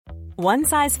One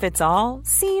size fits all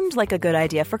seemed like a good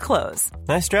idea for clothes.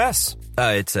 Nice dress.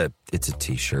 It's a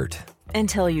t-shirt.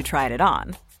 Until you tried it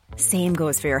on. Same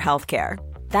goes for your healthcare.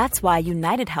 That's why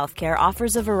United Healthcare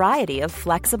offers a variety of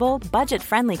flexible,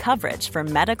 budget-friendly coverage for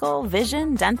medical,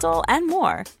 vision, dental, and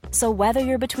more. So whether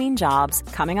you're between jobs,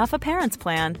 coming off a parent's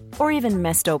plan, or even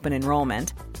missed open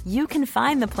enrollment, you can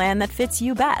find the plan that fits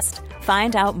you best.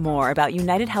 Find out more about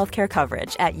United Healthcare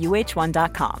coverage at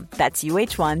uh1.com. That's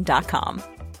uh1.com.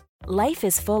 Life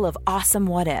is full of awesome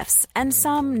what-ifs, and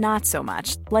some not so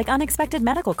much, like unexpected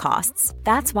medical costs.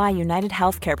 That's why United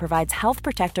Healthcare provides Health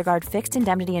Protector Guard fixed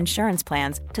indemnity insurance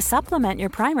plans to supplement your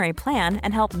primary plan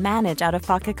and help manage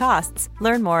out-of-pocket costs.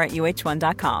 Learn more at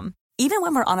uh1.com. Even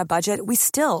when we're on a budget, we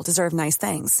still deserve nice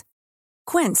things.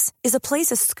 Quince is a place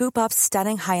to scoop up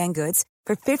stunning high-end goods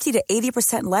for 50 to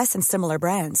 80% less than similar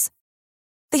brands.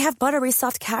 They have buttery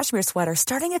soft cashmere sweaters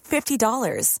starting at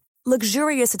 $50,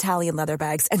 luxurious Italian leather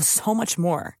bags, and so much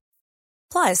more.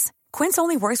 Plus, Quince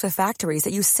only works with factories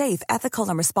that use safe, ethical,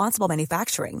 and responsible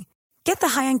manufacturing. Get the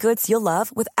high-end goods you'll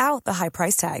love without the high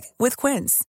price tag with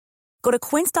Quince. Go to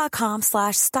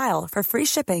quince.com/style for free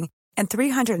shipping and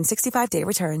 365-day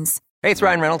returns. Hey, it's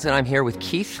Ryan Reynolds, and I'm here with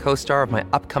Keith, co-star of my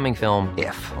upcoming film,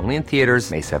 If, only in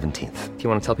theaters May 17th. Do you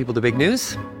want to tell people the big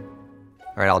news?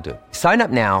 All right, I'll do it. Sign up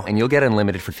now and you'll get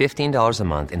unlimited for $15 a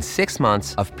month and 6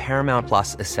 months of Paramount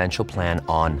Plus Essential Plan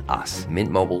on us.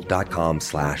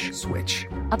 MintMobile.com/switch.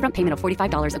 Upfront payment of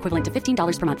 $45 equivalent to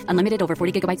 $15 per month. Unlimited over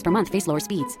 40 gigabytes per month. Face lower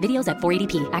speeds. Videos at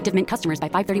 480p. Active Mint customers by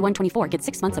 531.24 get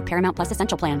 6 months of Paramount Plus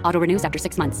Essential Plan. Auto renews after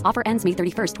 6 months. Offer ends May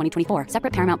 31st, 2024.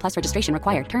 Separate Paramount Plus registration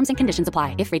required. Terms and conditions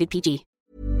apply if rated PG.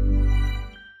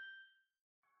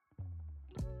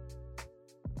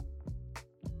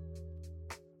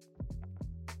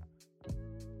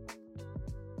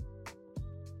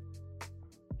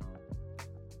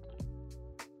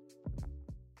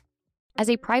 As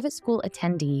a private school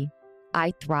attendee,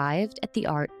 I thrived at the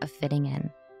art of fitting in.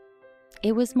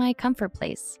 It was my comfort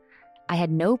place. I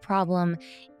had no problem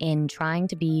in trying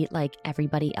to be like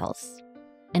everybody else.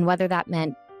 And whether that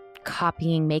meant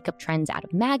copying makeup trends out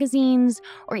of magazines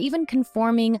or even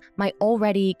conforming my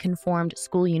already conformed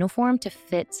school uniform to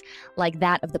fit like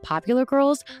that of the popular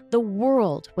girls, the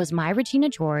world was my Regina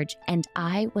George and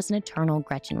I was an eternal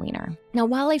Gretchen Wiener. Now,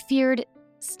 while I feared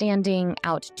standing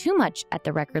out too much at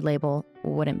the record label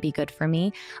wouldn't be good for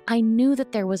me, I knew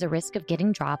that there was a risk of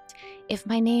getting dropped if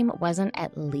my name wasn't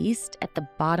at least at the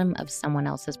bottom of someone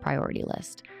else's priority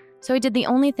list. So I did the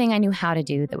only thing I knew how to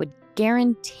do that would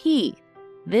guarantee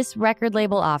this record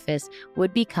label office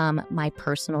would become my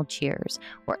personal Cheers,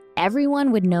 where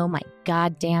everyone would know my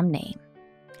goddamn name.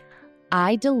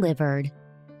 I delivered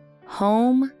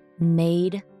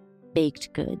homemade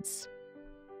baked goods.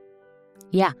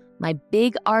 Yeah, my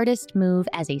big artist move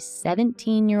as a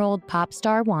 17-year-old pop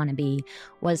star wannabe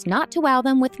was not to wow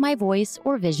them with my voice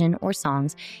or vision or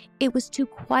songs. It was to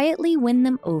quietly win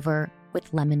them over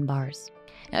with lemon bars.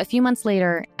 A few months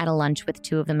later, at a lunch with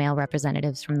 2 of the male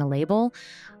representatives from the label,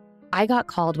 I got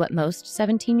called what most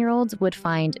 17-year-olds would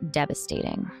find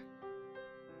devastating.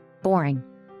 Boring.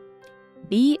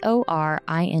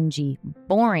 B-O-R-I-N-G,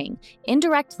 boring.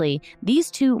 Indirectly, these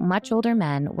 2 much older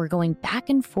men were going back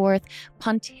and forth,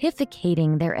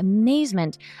 pontificating their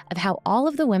amazement of how all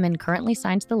of the women currently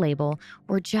signed to the label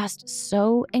were just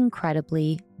so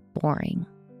incredibly boring.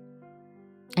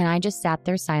 And I just sat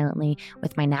there silently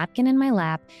with my napkin in my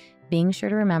lap, being sure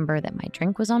to remember that my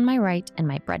drink was on my right and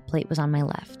my bread plate was on my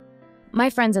left. My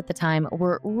friends at the time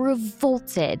were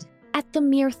revolted at the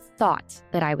mere thought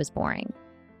that I was boring.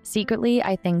 Secretly,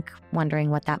 I think, wondering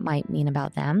what that might mean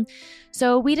about them.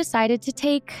 So we decided to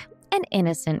take an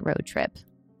innocent road trip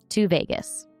to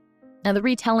Vegas. Now, the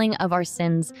retelling of our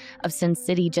sins of Sin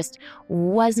City just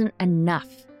wasn't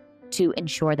enough to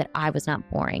ensure that I was not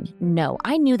boring. No,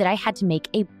 I knew that I had to make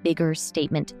a bigger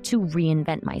statement to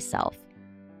reinvent myself.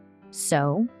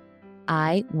 So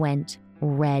I went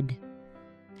red.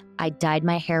 I dyed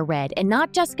my hair red, and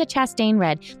not Jessica Chastain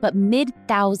red, but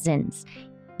mid-thousands,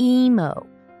 emo,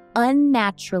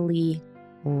 unnaturally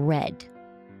red.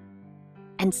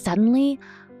 And suddenly,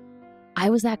 I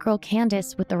was that girl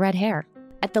Candace with the red hair.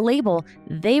 At the label,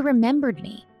 they remembered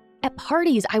me. At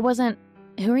parties, I wasn't,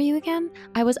 who are you again?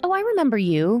 I was, oh, I remember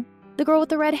you, the girl with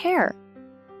the red hair.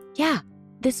 Yeah,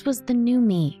 this was the new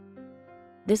me.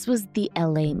 This was the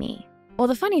LA me. Well,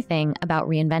 the funny thing about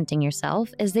reinventing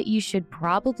yourself is that you should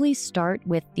probably start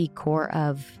with the core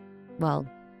of, well,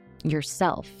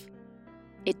 yourself.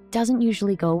 It doesn't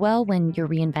usually go well when your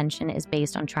reinvention is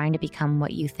based on trying to become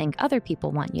what you think other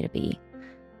people want you to be.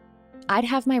 I'd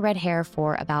have my red hair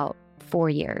for about 4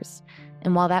 years.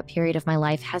 And while that period of my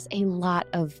life has a lot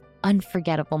of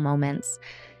unforgettable moments,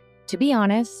 to be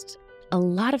honest, a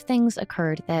lot of things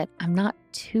occurred that I'm not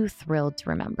too thrilled to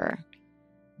remember.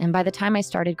 And by the time I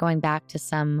started going back to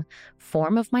some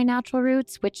form of my natural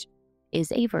roots, which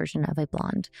is a version of a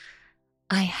blonde,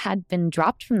 I had been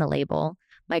dropped from the label.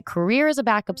 My career as a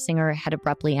backup singer had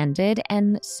abruptly ended,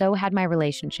 and so had my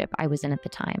relationship I was in at the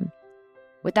time.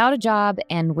 Without a job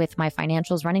and with my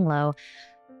financials running low,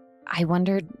 I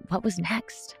wondered what was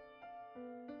next.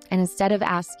 And instead of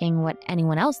asking what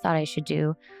anyone else thought I should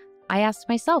do, I asked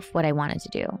myself what I wanted to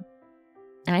do.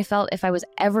 And I felt if I was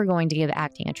ever going to give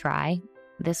acting a try,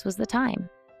 this was the time.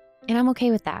 And I'm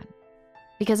okay with that.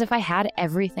 Because if I had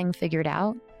everything figured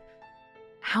out,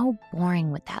 how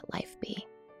boring would that life be?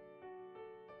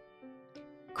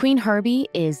 Qveen Herby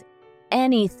is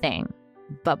anything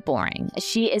but boring.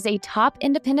 She is a top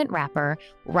independent rapper,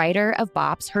 writer of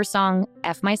bops. Her song,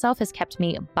 F Myself, has kept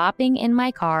me bopping in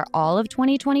my car all of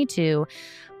 2022.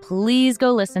 Please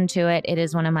go listen to it. It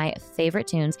is one of my favorite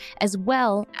tunes, as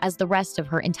well as the rest of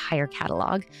her entire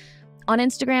catalog. On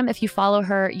Instagram, if you follow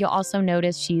her, you'll also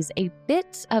notice she's a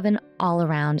bit of an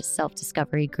all-around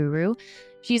self-discovery guru.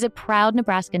 She's a proud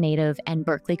Nebraska native and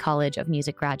Berklee College of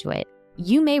Music graduate.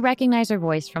 You may recognize her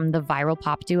voice from the viral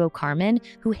pop duo Carmen,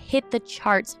 who hit the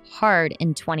charts hard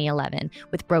in 2011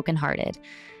 with Broken Hearted.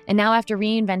 And now, after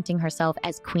reinventing herself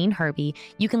as Qveen Herby,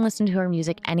 you can listen to her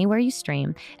music anywhere you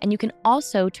stream, and you can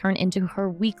also turn into her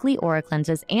weekly aura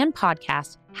cleanses and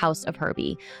podcast, House of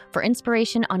Herby, for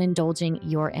inspiration on indulging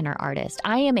your inner artist.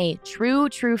 I am a true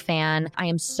fan. I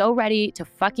am so ready to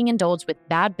fucking indulge with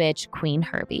bad bitch Qveen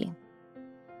Herby.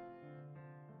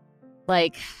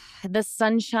 Like, the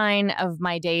sunshine of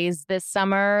my days this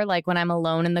summer, like when I'm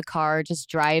alone in the car just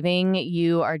driving,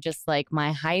 you are just like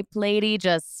my hype lady,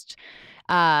 just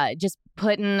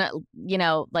putting,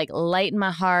 like light in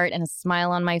my heart and a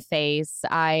smile on my face.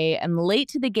 I am late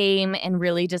to the game and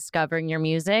really discovering your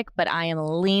music, but I am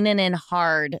leaning in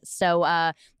hard.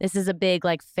 So this is a big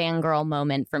like fangirl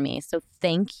moment for me. So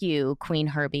thank you, Qveen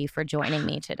Herby, for joining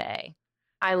me today.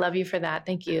 I love you for that.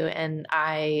 Thank you. And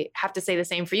I have to say the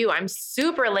same for you. I'm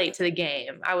super late to the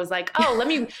game. I was like, oh, let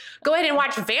me go ahead and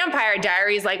watch Vampire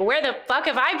Diaries. Like, where the fuck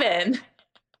have I been?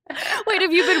 Wait,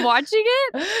 have you been watching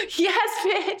it?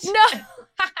 Yes, bitch. No.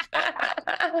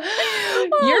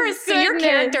 Your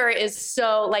character is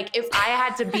so, like, if I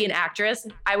had to be an actress,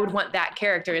 I would want that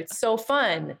character. It's so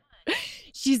fun.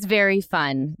 She's very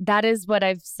fun. That is what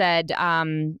I've said.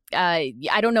 I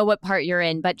don't know what part you're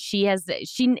in, but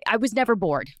I was never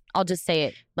bored. I'll just say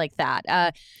it like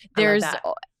that. There's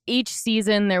each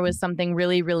season there was something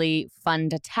really, really fun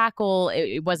to tackle.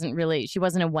 It wasn't really, she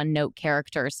wasn't a one-note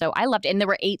character. So I loved it. And there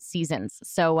were 8 seasons.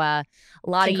 So a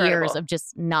lot of years of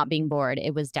just not being bored.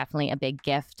 It was definitely a big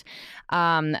gift.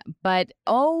 But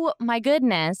oh my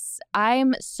goodness,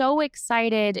 I'm so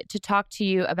excited to talk to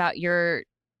you about your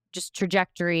just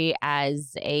trajectory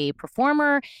as a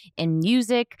performer in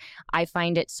music. I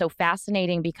find it so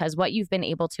fascinating because what you've been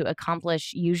able to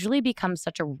accomplish usually becomes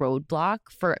such a roadblock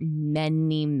for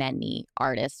many, many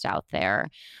artists out there,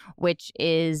 which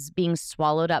is being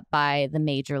swallowed up by the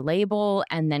major label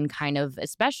and then kind of,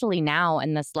 especially now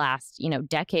in this last,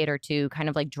 decade or two, kind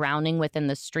of like drowning within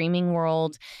the streaming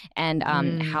world and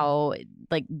how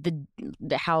like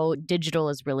how digital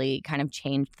has really kind of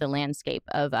changed the landscape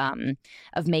of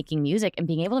making music and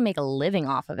being able to make a living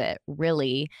off of it,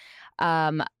 really.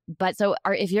 But so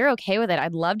if you're okay with it,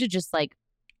 I'd love to just like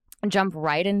jump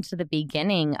right into the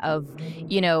beginning of,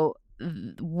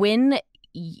 when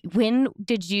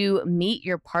did you meet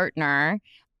your partner,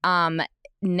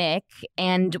 Nick,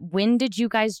 and when did you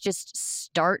guys just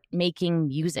start making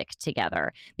music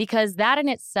together? Because that in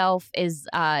itself is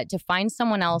to find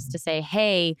someone else to say,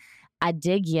 hey, I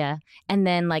dig ya. And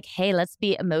then like, hey, let's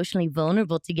be emotionally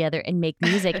vulnerable together and make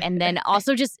music. And then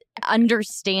also just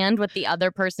understand what the other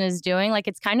person is doing. Like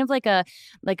it's kind of like a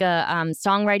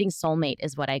songwriting soulmate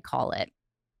is what I call it.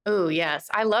 Oh, yes.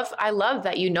 I love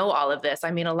that you know all of this. I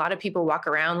mean, a lot of people walk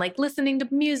around like listening to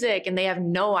music and they have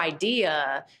no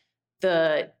idea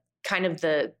the kind of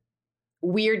the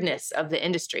weirdness of the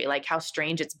industry, like how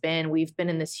strange it's been. We've been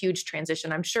in this huge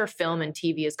transition. I'm sure film and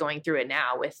TV is going through it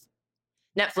now with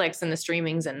Netflix and the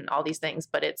streamings and all these things,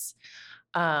 but it's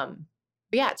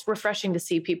refreshing to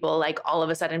see people like all of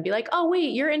a sudden be like, oh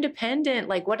wait, you're independent.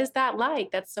 Like, what is that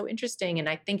like? That's so interesting. And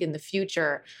I think in the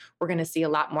future, we're going to see a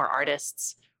lot more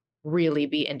artists really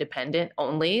be independent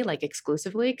only, like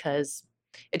exclusively, because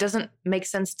it doesn't make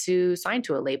sense to sign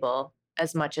to a label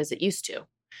as much as it used to.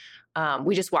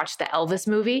 We just watched the Elvis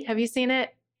movie. Have you seen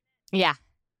it? Yeah.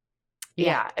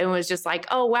 Yeah. It was just like,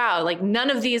 oh, wow. Like none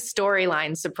of these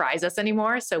storylines surprise us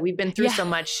anymore. So we've been through so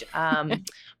much.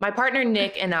 My partner,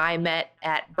 Nick, and I met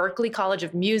at Berklee College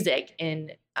of Music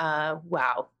in,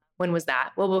 when was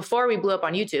that? Well, before we blew up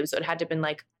on YouTube. So it had to have been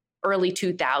like early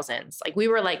 2000s. Like we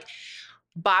were like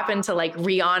bopping to like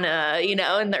Rihanna, you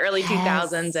know, in the early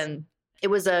 2000s. And it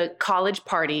was a college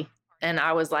party. And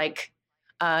I was like,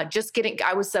 I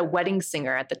was a wedding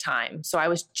singer at the time. So I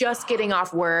was just getting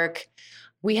off work.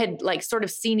 We had like sort of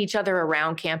seen each other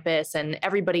around campus and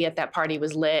everybody at that party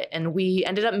was lit. And we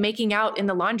ended up making out in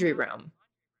the laundry room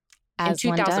in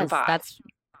 2005. That's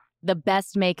the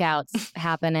best makeouts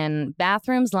happen in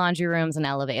bathrooms, laundry rooms, and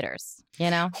elevators, you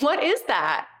know? What is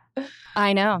that?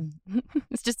 I know.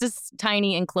 It's just this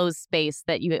tiny enclosed space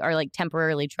that you are like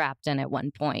temporarily trapped in at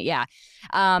one point. Yeah.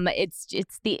 It's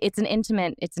an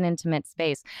intimate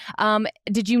space.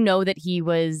 Did you know that he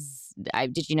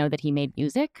made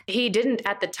music? He didn't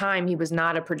at the time. He was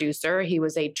not a producer. He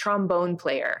was a trombone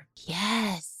player.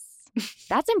 Yes.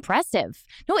 That's impressive.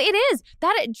 No, it is.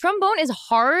 That trombone is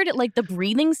hard. Like the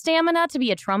breathing stamina to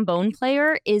be a trombone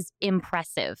player is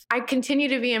impressive. I continue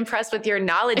to be impressed with your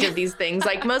knowledge of these things.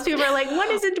 Like most people are like, what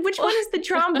is it? Which one is the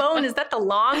trombone? Is that the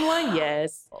long one?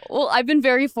 Yes. Well, I've been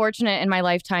very fortunate in my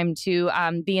lifetime to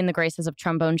be in the graces of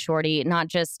Trombone Shorty, not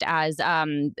just as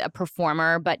a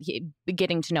performer, but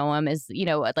getting to know him as, you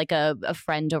know, like a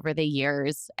friend over the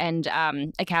years and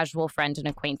a casual friend and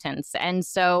acquaintance. And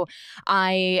so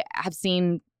I have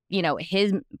seen, you know,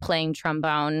 his playing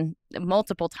trombone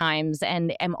multiple times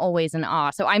and am always in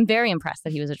awe. So I'm very impressed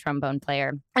that he was a trombone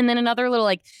player. And then another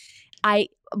little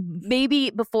maybe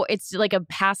before it's like a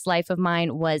past life of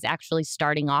mine was actually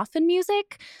starting off in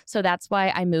music. So that's why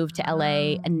I moved to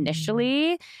LA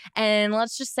initially. And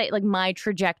let's just say like my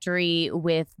trajectory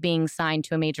with being signed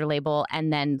to a major label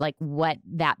and then like what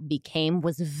that became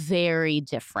was very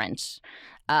different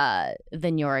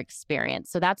than your experience.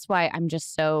 So that's why I'm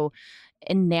just so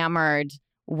enamored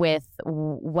with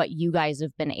what you guys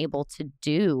have been able to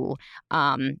do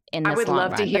in this I would long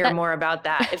love run. to hear more about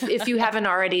that if you haven't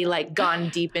already like gone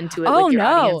deep into it with your no.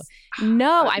 audience.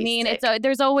 No, I mean,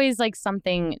 there's always like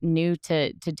something new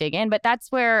to dig in, but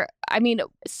that's where, I mean,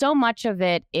 so much of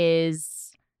it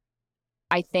is,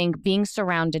 I think, being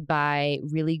surrounded by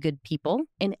really good people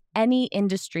in any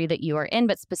industry that you are in,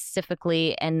 but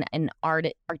specifically in an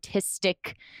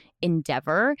artistic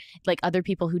endeavor, like other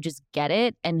people who just get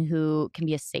it and who can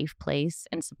be a safe place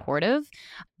and supportive.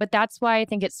 But that's why I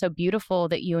think it's so beautiful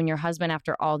that you and your husband,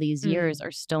 after all these years,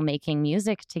 are still making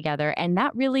music together. And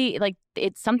that really, like,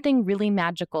 it's something really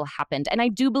magical happened. And I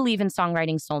do believe in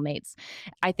songwriting soulmates.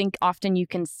 I think often you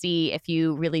can see, if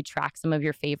you really track some of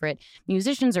your favorite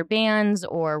musicians or bands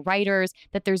or writers,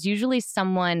 that there's usually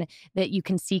someone that you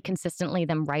can see consistently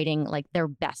them writing like their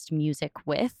best music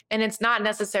with. And it's not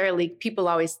necessarily, people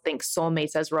always think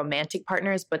soulmates as romantic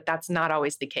partners, but that's not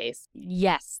always the case.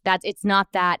 Yes, it's not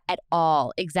that at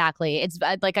all. Exactly. It's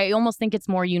like, I almost think it's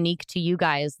more unique to you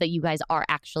guys that you guys are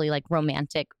actually like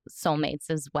romantic soulmates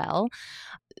as well.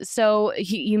 So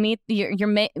you meet, you're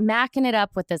macking it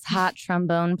up with this hot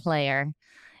trombone player,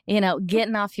 you know,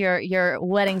 getting off your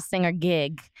wedding singer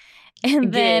gig.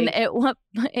 And then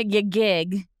your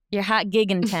gig, your hot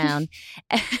gig in town.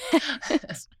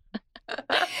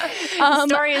 The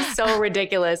story is so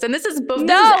ridiculous. And this is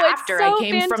after I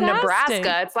came from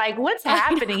Nebraska. It's like, what's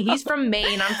happening? He's from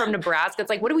Maine. I'm from Nebraska. It's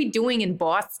like, what are we doing in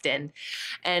Boston?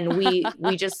 And we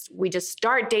just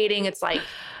start dating. It's like,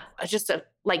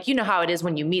 like, you know how it is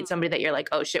when you meet somebody that you're like,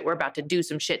 oh shit, we're about to do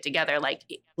some shit together, like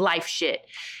life shit.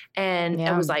 And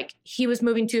it was like, he was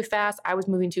moving too fast. I was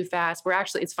moving too fast.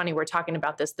 It's funny, we're talking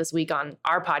about this week on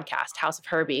our podcast, House of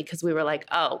Herby, because we were like,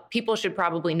 oh, people should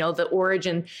probably know the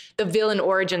villain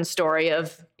origin story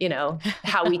of, you know,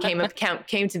 how we came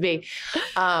to be.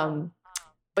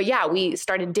 But yeah, we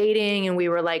started dating and we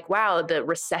were like, wow, the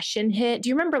recession hit. Do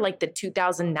you remember like the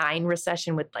 2009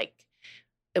 recession with like,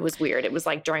 it was weird. It was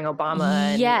like during Obama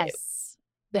and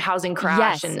the housing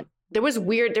crash. And there's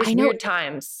weird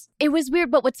times. It was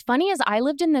weird. But what's funny is I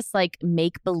lived in this like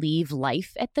make-believe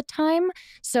life at the time.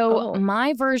 So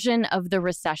my version of the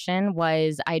recession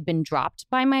was I'd been dropped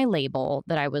by my label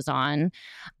that I was on.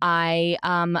 I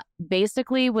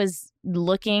basically was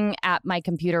looking at my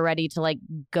computer ready to like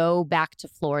go back to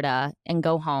Florida and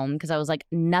go home because I was like,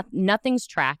 nothing's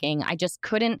tracking. I just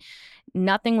couldn't.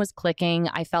 Nothing was clicking.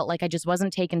 I felt like I just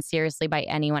wasn't taken seriously by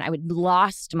anyone. I would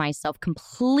lost myself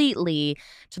completely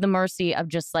to the mercy of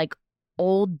just like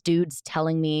old dudes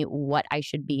telling me what I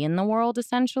should be in the world,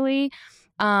 essentially.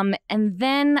 And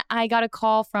then I got a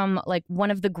call from like one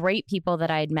of the great people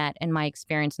that I had met in my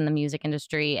experience in the music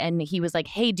industry. And he was like,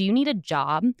 hey, do you need a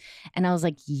job? And I was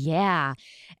like, yeah.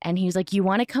 And he was like, you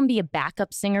want to come be a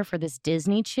backup singer for this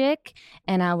Disney chick?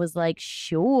 And I was like,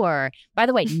 sure. By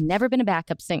the way, never been a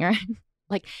backup singer.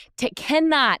 Like,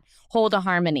 cannot hold a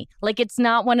harmony. Like, it's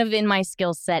not one of in my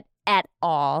skill set at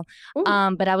all.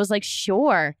 But I was like,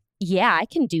 sure. Yeah, I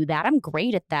can do that. I'm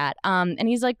great at that. And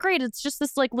he's like, great. It's just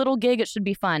this like little gig. It should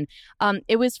be fun.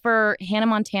 It was for Hannah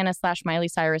Montana / Miley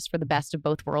Cyrus for the Best of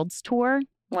Both Worlds tour,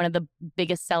 one of the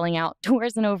biggest selling out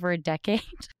tours in over a decade.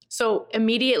 So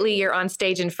immediately you're on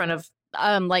stage in front of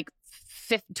like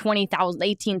 20,000,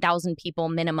 18,000 people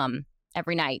minimum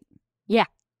every night. Yeah.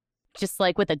 Just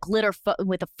like with a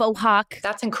with a faux hawk.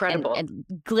 That's incredible. And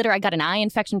glitter. I got an eye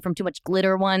infection from too much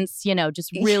glitter once,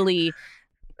 just really...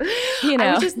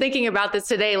 I was just thinking about this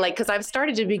today, like, because I've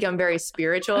started to become very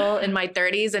spiritual in my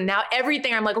 30s. And now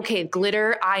everything I'm like, okay,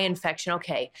 glitter, eye infection.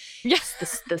 Okay.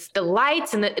 Yes. The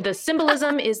lights and the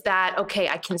symbolism is that, okay,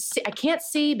 I can't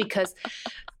see because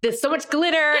there's so much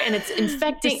glitter and it's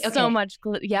infecting. Okay. So much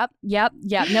glitter. Yep.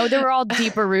 No, there were all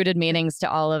deeper rooted meanings to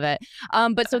all of it.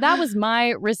 But so that was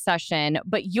my recession.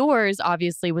 But yours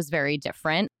obviously was very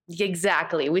different.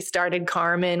 Exactly. We started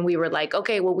Carmen. We were like,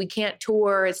 okay, well, we can't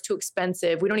tour. It's too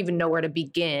expensive. We don't even know where to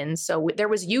begin. So there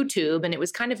was YouTube, and it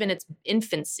was kind of in its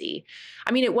infancy.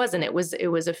 I mean, it wasn't. It was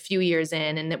a few years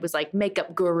in, and it was like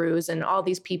makeup gurus and all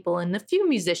these people and a few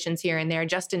musicians here and there.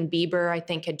 Justin Bieber, I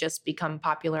think, had just become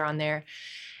popular on there.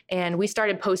 And we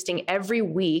started posting every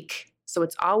week. So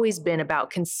it's always been about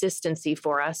consistency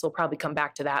for us. We'll probably come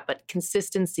back to that, but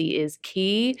consistency is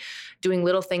key. Doing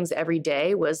little things every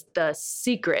day was the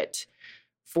secret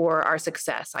for our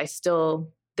success. I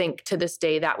still think to this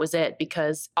day that was it,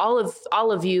 because all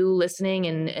of you listening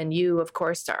and you, of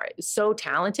course, are so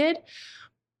talented.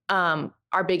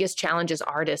 Our biggest challenge as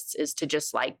artists is to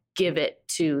just like give it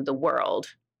to the world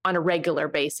on a regular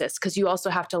basis, because you also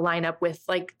have to line up with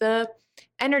like the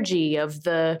energy of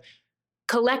the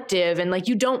collective, and like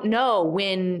you don't know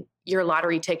when your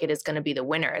lottery ticket is going to be the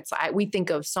winner. It's like we think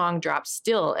of song drops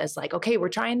still as like, okay, we're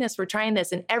trying this,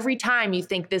 and every time you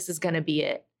think this is going to be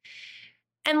it,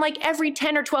 and like every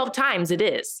 10 or 12 times it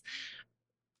is.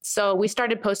 So we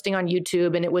started posting on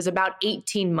YouTube, and it was about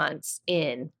 18 months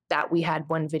in that we had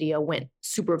one video went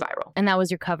super viral. And that was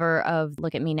your cover of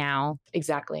Look at Me Now.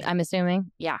 Exactly. I'm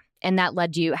assuming. Yeah. And that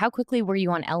led you, how quickly were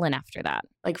you on Ellen after that?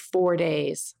 Like 4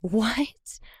 days. What?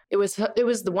 It was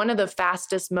one of the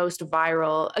fastest, most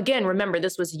viral. Again, remember,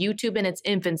 this was YouTube in its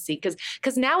infancy,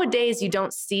 because nowadays you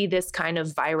don't see this kind of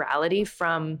virality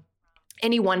from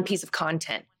any one piece of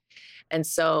content. And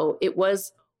so it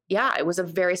was a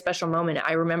very special moment.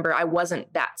 I remember I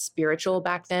wasn't that spiritual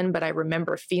back then, but I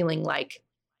remember feeling like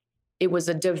it was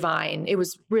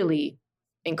really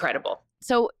incredible.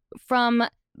 So from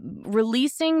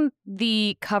releasing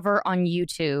the cover on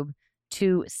YouTube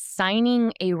to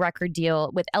signing a record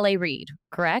deal with L.A. Reid,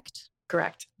 correct?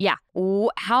 Correct. Yeah.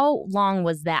 How long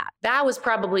was that? That was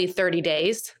probably 30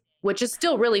 days, which is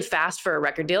still really fast for a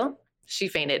record deal. She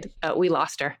fainted. We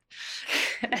lost her.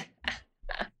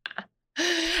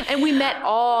 And we met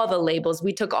all the labels.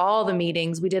 We took all the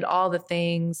meetings. We did all the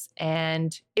things.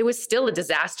 And it was still a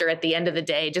disaster at the end of the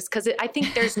day, just because I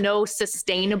think there's no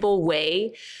sustainable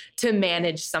way to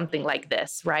manage something like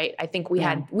this, right? I think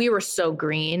we were so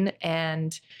green.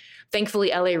 And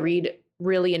thankfully, L.A. Reid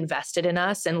really invested in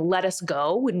us and let us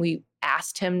go when we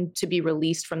asked him to be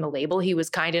released from the label. He was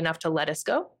kind enough to let us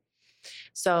go.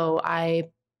 So I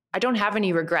don't have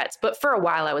any regrets, but for a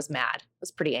while I was mad. I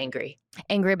was pretty angry.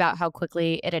 Angry about how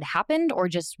quickly it had happened, or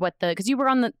just because you were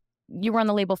on the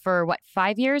label for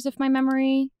 5 years, if my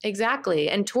memory? Exactly.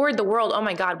 And toured the world. Oh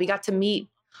my God, we got to meet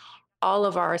all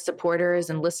of our supporters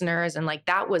and listeners. And like,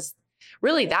 that was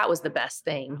the best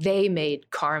thing. They made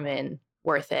Carmen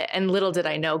worth it. And little did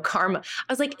I know karma.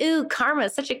 I was like, ooh, karma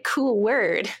is such a cool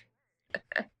word.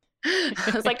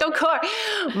 I was like, of course.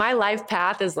 My life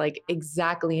path is like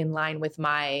exactly in line with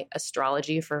my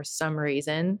astrology for some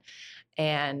reason.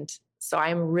 And so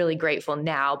I'm really grateful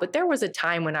now. But there was a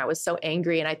time when I was so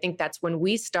angry. And I think that's when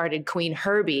we started Qveen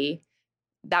Herby.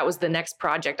 That was the next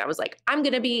project. I was like, I'm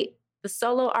going to be the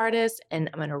solo artist and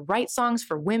I'm going to write songs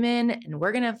for women and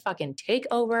we're going to fucking take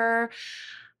over.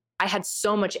 I had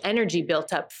so much energy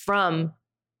built up from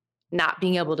not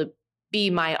being able to be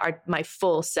my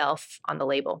full self on the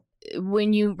label.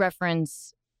 When you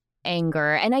reference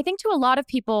anger, and I think to a lot of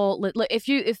people, if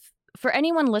for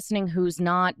anyone listening who's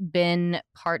not been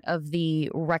part of the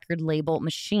record label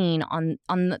machine, on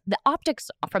the optics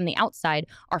from the outside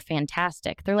are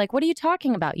fantastic. They're like, what are you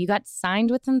talking about? You got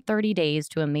signed within 30 days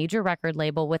to a major record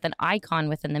label with an icon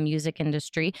within the music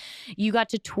industry. You got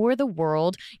to tour the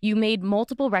world. You made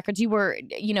multiple records. You were,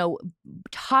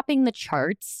 topping the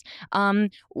charts.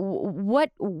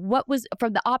 What was,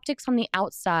 from the optics from the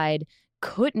outside,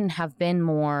 couldn't have been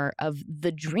more of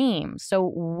the dream. So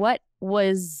what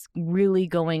was really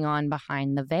going on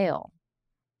behind the veil?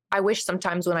 I wish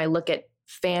sometimes when I look at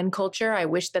fan culture, I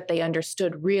wish that they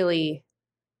understood really,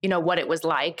 what it was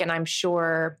like. And I'm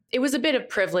sure it was a bit of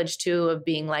privilege too, of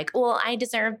being like, well, I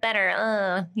deserve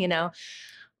better,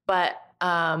 but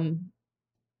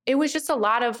it was just a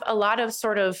lot of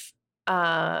sort of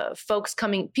folks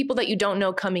people that you don't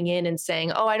know coming in and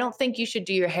saying, oh, I don't think you should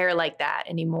do your hair like that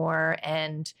anymore.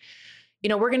 And,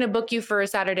 we're going to book you for a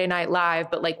Saturday Night Live,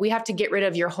 but like, we have to get rid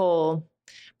of your whole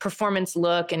performance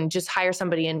look and just hire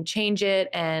somebody and change it.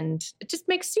 And it just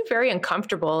makes you very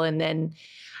uncomfortable. And then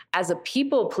as a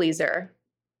people pleaser,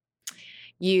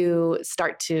 you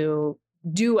start to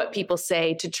do what people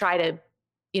say to try to,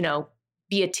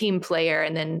 be a team player.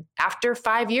 And then after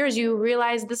 5 years, you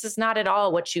realize this is not at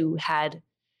all what you had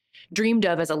dreamed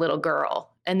of as a little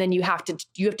girl. And then you have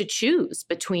to choose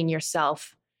between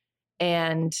yourself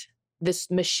and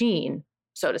this machine,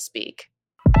 so to speak.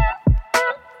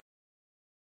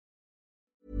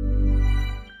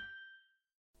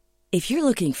 If you're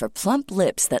looking for plump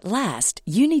lips that last,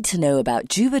 you need to know about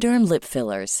Juvederm lip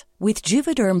fillers. With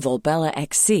Juvederm Volbella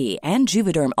XC and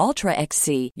Juvederm Ultra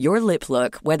XC, your lip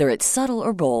look, whether it's subtle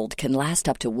or bold, can last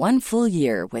up to 1 full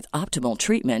year with optimal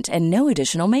treatment and no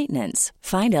additional maintenance.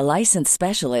 Find a licensed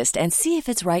specialist and see if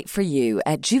it's right for you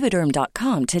at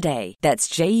Juvederm.com today. That's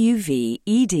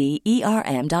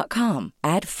JUVEDERM.com.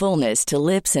 Add fullness to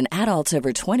lips in adults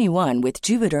over 21 with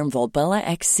Juvederm Volbella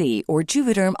XC or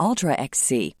Juvederm Ultra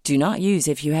XC. Do not use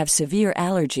if you have severe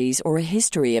allergies or a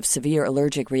history of severe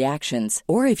allergic reactions,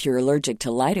 or if you're allergic to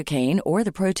lidocaine or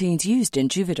the proteins used in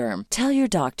Juvederm. Tell your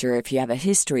doctor if you have a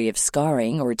history of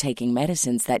scarring or taking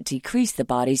medicines that decrease the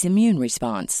body's immune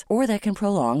response or that can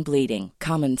prolong bleeding.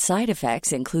 Common side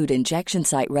effects include injection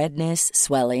site redness,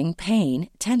 swelling, pain,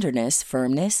 tenderness,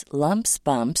 firmness, lumps,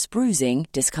 bumps, bruising,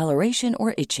 discoloration,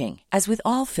 or itching. As with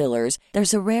all fillers,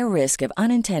 there's a rare risk of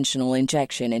unintentional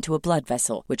injection into a blood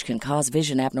vessel, which can cause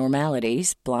vision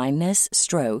abnormalities, blindness,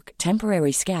 stroke,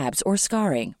 temporary scabs, or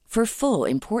scarring. For full,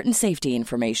 important safety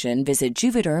information, visit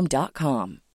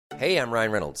Juvederm.com. Hey, I'm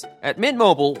Ryan Reynolds. At Mint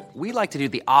Mobile, we like to do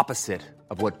the opposite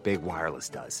of what Big Wireless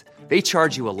does. They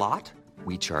charge you a lot,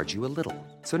 we charge you a little.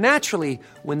 So naturally,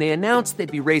 when they announced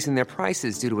they'd be raising their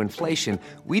prices due to inflation,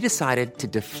 we decided to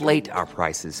deflate our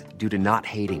prices due to not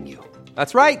hating you.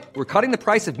 That's right. We're cutting the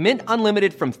price of Mint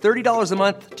Unlimited from $30 a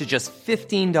month to just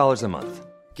 $15 a month.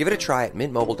 Give it a try at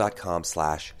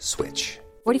mintmobile.com/switch.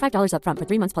 $45 up front for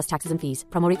 3 months plus taxes and fees.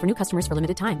 Promo rate for new customers for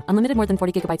limited time. Unlimited more than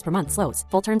 40 gigabytes per month. Slows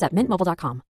full terms at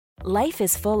mintmobile.com. Life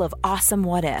is full of awesome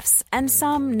what ifs, and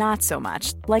some not so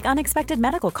much, like unexpected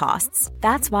medical costs.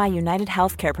 That's why United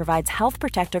Healthcare provides Health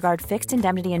Protector Guard fixed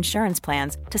indemnity insurance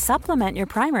plans to supplement your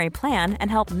primary plan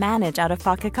and help manage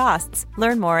out-of-pocket costs.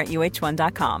 Learn more at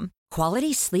uh1.com.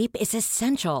 Quality sleep is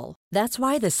essential. That's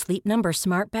why the Sleep Number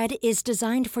Smart Bed is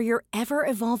designed for your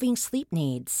ever-evolving sleep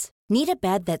needs. Need a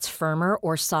bed that's firmer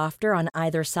or softer on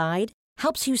either side?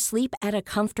 Helps you sleep at a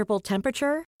comfortable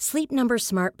temperature? Sleep Number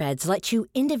Smart Beds let you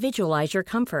individualize your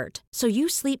comfort, so you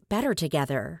sleep better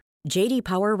together. J.D.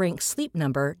 Power ranks Sleep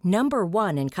Number number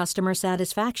 1 in customer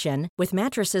satisfaction with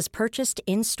mattresses purchased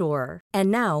in-store.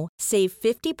 And now, save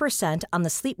 50% on the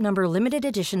Sleep Number Limited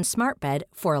Edition Smart Bed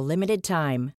for a limited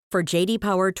time. For J.D.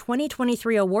 Power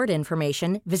 2023 award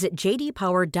information, visit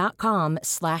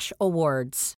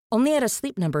jdpower.com/awards. Only at a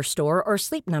Sleep Number store or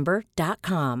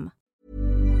sleepnumber.com.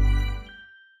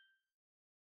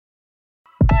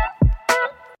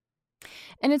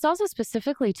 And it's also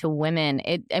specifically to women.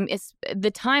 It's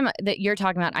the time that you're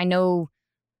talking about. I know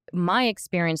my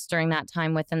experience during that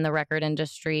time within the record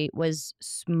industry was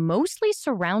mostly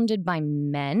surrounded by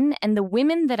men, and the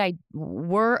women that I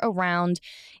were around,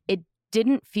 it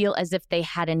didn't feel as if they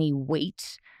had any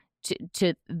weight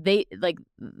to they like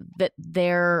that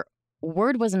their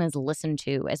word wasn't as listened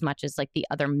to as much as like the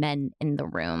other men in the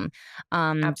room.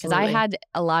 Because I had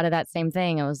a lot of that same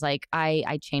thing. It was like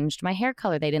I changed my hair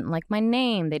color. They didn't like my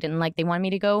name. They wanted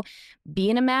me to go be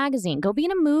in a magazine, go be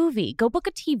in a movie, go book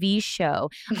a TV show.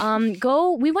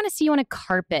 We want to see you on a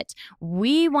carpet.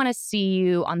 We want to see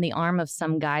you on the arm of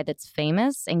some guy that's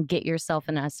famous and get yourself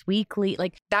in Us Weekly.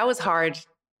 Like that was hard.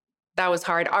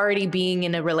 Already being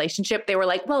in a relationship, they were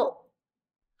like, well,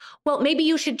 well, maybe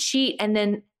you should cheat and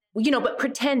then, but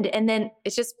pretend. And then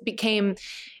it just became,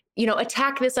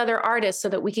 attack this other artist so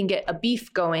that we can get a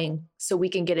beef going, so we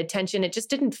can get attention. It just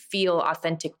didn't feel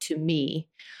authentic to me.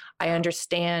 I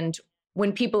understand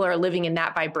when people are living in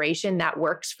that vibration, that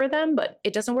works for them, but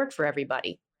it doesn't work for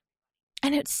everybody.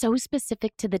 And it's so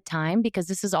specific to the time because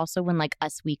this is also when like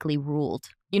Us Weekly ruled.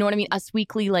 You know what I mean? Us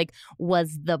Weekly like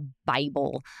was the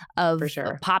Bible of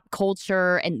pop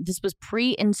culture. And this was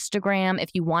pre-Instagram.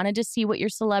 If you wanted to see what your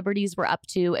celebrities were up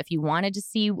to, if you wanted to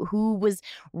see who was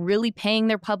really paying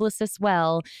their publicists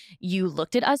well, you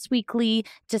looked at Us Weekly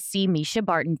to see Misha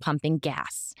Barton pumping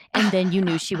gas. And then you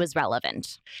knew she was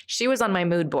relevant. She was on my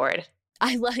mood board.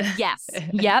 Yes.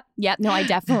 Yep. No, I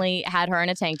definitely had her in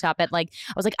a tank top I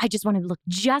was like, I just want to look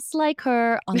just like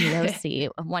her on the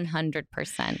OC,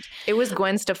 100%. It was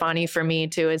Gwen Stefani for me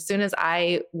too. As soon as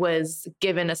I was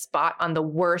given a spot on the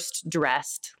worst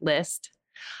dressed list,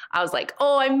 I was like,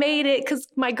 oh, I made it because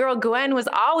my girl Gwen was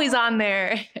always on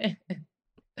there.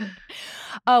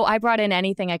 Oh, I brought in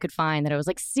anything I could find that I was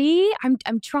like, see,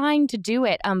 I'm trying to do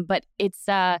it. But it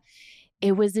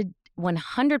was a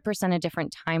 100% a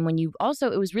different time when it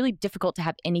was really difficult to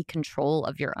have any control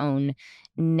of your own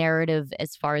narrative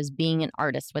as far as being an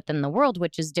artist within the world,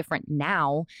 which is different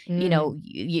now,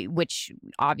 which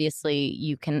obviously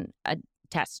you can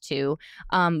attest to.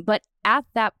 But at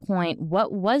that point,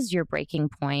 what was your breaking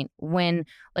point? When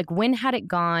had it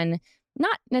gone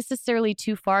not necessarily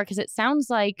too far? Because it sounds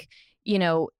like,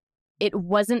 it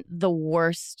wasn't the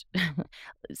worst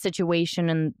situation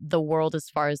in the world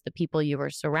as far as the people you were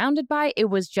surrounded by. It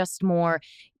was just more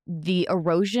the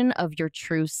erosion of your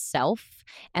true self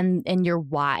and your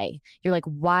why. You're like,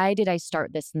 why did I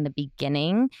start this in the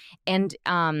beginning? And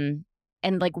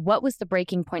what was the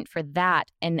breaking point for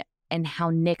that? And how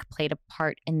Nick played a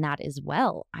part in that as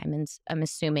well. I'm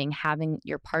assuming having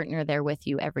your partner there with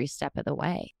you every step of the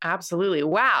way. Absolutely.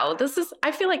 Wow.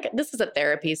 I feel like this is a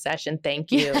therapy session.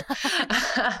 Thank you.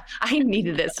 I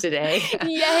needed this today.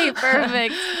 Yay.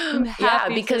 Perfect.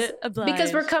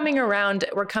 Because we're coming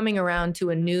around to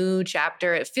a new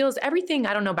chapter. It feels everything.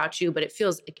 I don't know about you, but it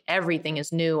feels like everything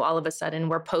is new. All of a sudden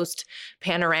we're post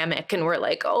panoramic and we're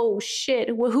like, oh shit,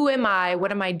 who am I?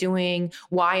 What am I doing?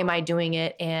 Why am I doing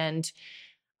it? And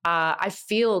I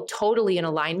feel totally in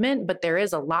alignment, but there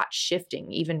is a lot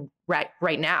shifting even right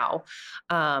now.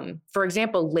 For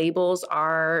example, labels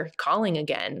are calling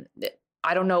again.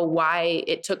 I don't know why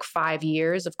it took 5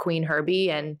 years of Qveen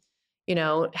Herby and,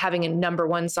 having a number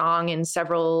one song in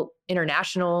several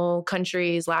international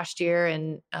countries last year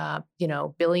and,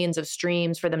 billions of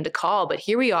streams for them to call. But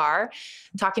here we are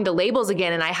talking to labels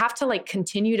again. And I have to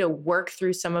continue to work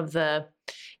through some of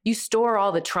you store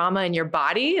all the trauma in your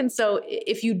body. And so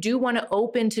if you do want to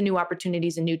open to new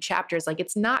opportunities and new chapters,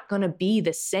 it's not going to be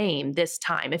the same this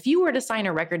time. If you were to sign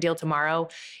a record deal tomorrow,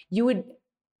 you would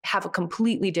have a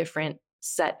completely different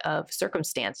set of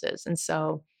circumstances. And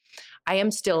so I am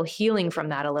still healing from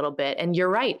that a little bit. And you're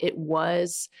right. It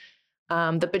was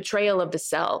the betrayal of the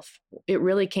self. It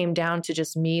really came down to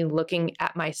just me looking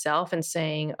at myself and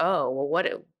saying, oh, well,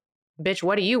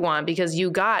 what do you want? Because you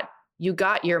got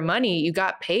your money, you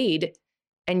got paid,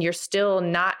 and you're still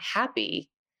not happy.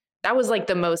 That was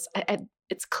the most,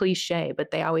 it's cliche, but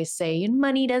they always say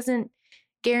money doesn't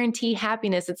guarantee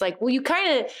happiness. It's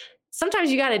well,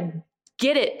 sometimes you got to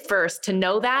get it first to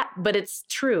know that, but it's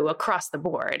true across the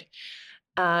board.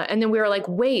 And then we were like,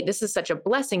 wait, this is such a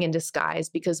blessing in disguise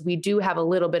because we do have a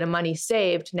little bit of money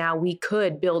saved. Now we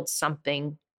could build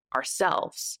something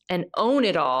ourselves and own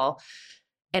it all.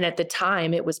 And at the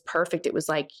time it was perfect. It was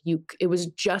it was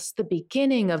just the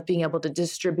beginning of being able to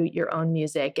distribute your own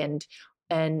music and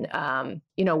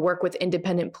work with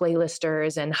independent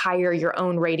playlisters and hire your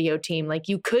own radio team.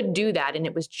 You could do that. And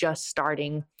it was just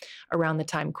starting around the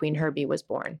time Qveen Herby was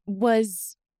born.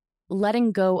 Was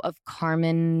letting go of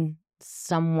Carmen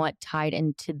somewhat tied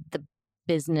into the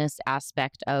business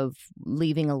aspect of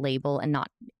leaving a label and not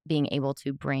being able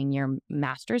to bring your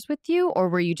masters with you? Or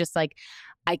were you just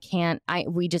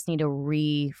we just need to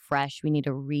refresh, we need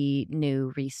to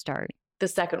renew, restart? The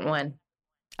second one.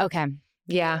 Okay.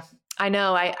 Yeah, I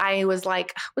know. I was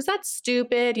like, was that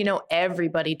stupid?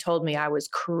 Everybody told me I was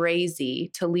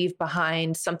crazy to leave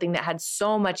behind something that had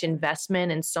so much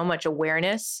investment and so much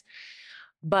awareness.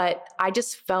 But I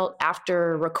just felt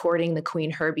after recording the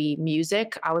Qveen Herby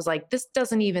music, I was like, this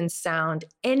doesn't even sound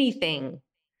anything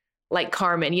like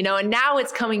Carmen, and now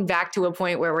it's coming back to a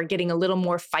point where we're getting a little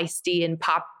more feisty and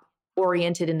pop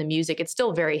oriented in the music. It's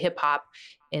still very hip hop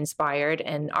inspired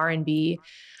and R&B,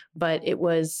 but it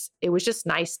was just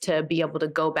nice to be able to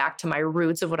go back to my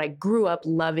roots of what I grew up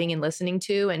loving and listening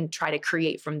to and try to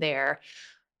create from there.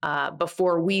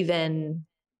 before we then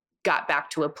got back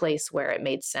to a place where it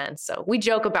made sense. So we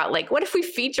joke about like, what if we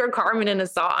feature Carmen in a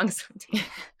song someday?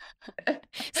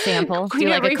 Sample. Do you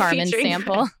like a Carmen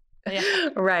sample? Yeah.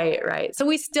 Right. So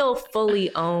we still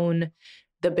fully own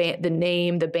the band, the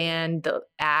name, the band, the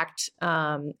act.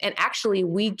 And actually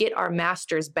we get our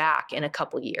masters back in a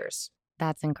couple years.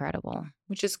 That's incredible.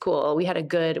 Which is cool. We did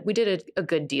a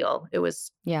good deal. It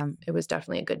was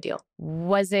definitely a good deal.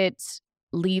 Was it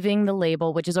leaving the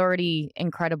label, which is already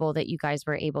incredible that you guys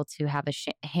were able to have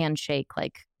a handshake,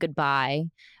 like goodbye,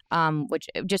 which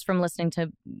just from listening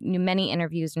to many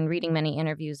interviews and reading many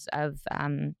interviews of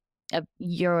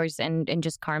yours and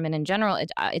just Carmen in general,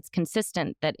 it's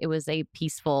consistent that it was a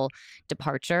peaceful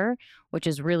departure, which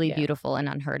is really beautiful and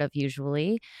unheard of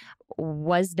usually.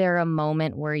 Was there a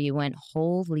moment where you went,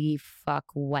 holy fuck,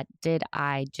 what did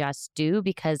I just do?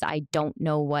 Because I don't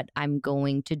know what I'm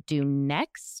going to do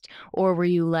next. Or were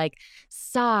you like,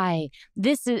 sigh,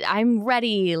 I'm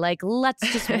ready. Like, let's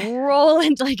just roll.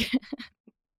 And like,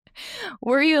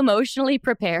 were you emotionally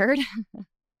prepared?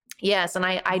 Yes. And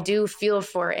I do feel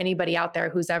for anybody out there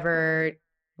who's ever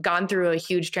gone through a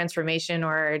huge transformation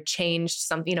or changed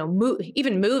something,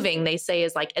 even moving, they say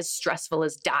is like as stressful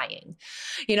as dying,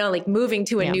 like moving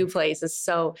to a new place is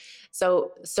so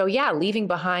yeah, leaving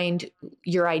behind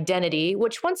your identity,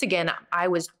 which once again, I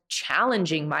was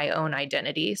challenging my own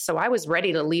identity. So I was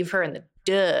ready to leave her in the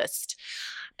dust.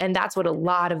 And that's what a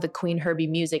lot of the Qveen Herby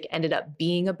music ended up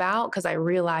being about. Cause I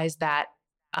realized that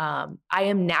I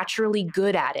am naturally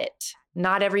good at it.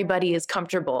 Not everybody is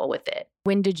comfortable with it.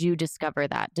 When did you discover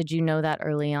that? Did you know that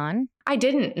early on? I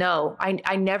didn't know.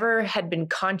 I never had been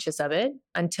conscious of it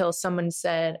until someone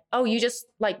said, oh, you just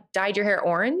like dyed your hair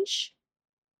orange?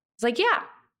 It's like, yeah,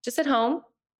 just at home.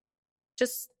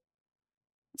 It's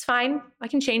fine. I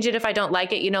can change it if I don't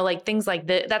like it, like things like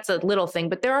that. That's a little thing.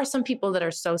 But there are some people that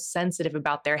are so sensitive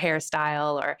about their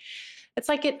hairstyle, or it's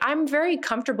like I'm very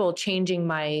comfortable changing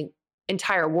my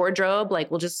entire wardrobe.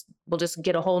 Like we'll just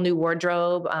get a whole new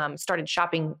wardrobe. Started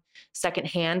shopping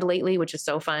secondhand lately, which is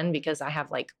so fun because I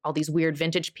have like all these weird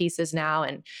vintage pieces now.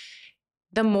 And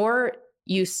the more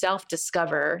you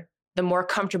self-discover, the more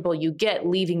comfortable you get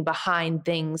leaving behind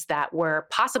things that were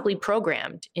possibly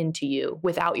programmed into you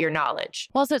without your knowledge.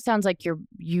 Well, so it sounds like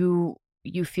you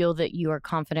feel that you are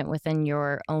confident within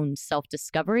your own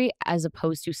self-discovery as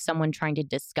opposed to someone trying to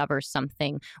discover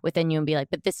something within you and be like,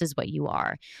 but this is what you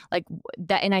are. Like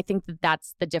that. And I think that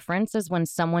that's the difference is when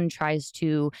someone tries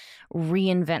to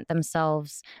reinvent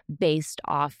themselves based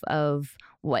off of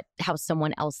how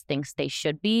someone else thinks they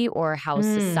should be, or how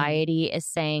society is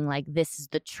saying like, this is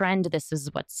the trend, this is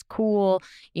what's cool.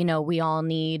 We all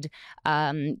need,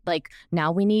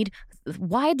 now we need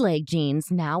wide leg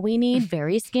jeans. Now we need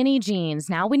very skinny jeans.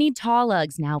 Now we need tall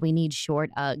Uggs. Now we need short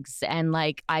Uggs. And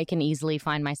like, I can easily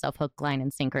find myself hook, line,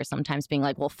 and sinker sometimes being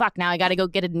like, well, fuck, now I got to go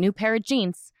get a new pair of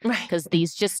jeans because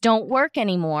these just don't work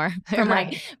anymore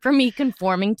for me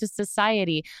conforming to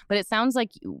society. But it sounds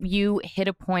like you hit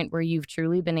a point where you've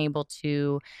truly been able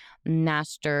to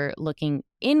master looking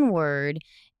inward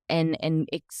and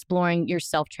exploring your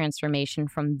self-transformation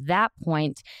from that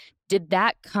point. Did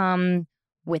that come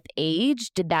with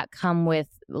age? Did that come with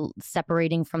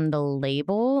separating from the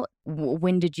label?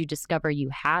 When did you discover you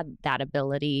had that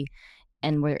ability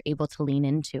and were able to lean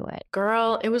into it?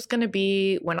 Girl, it was going to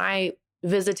be when I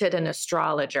visited an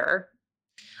astrologer.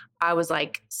 I was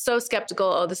like so skeptical.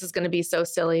 Oh, this is going to be so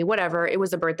silly. Whatever. It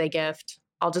was a birthday gift.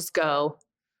 I'll just go,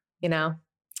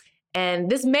 And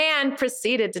this man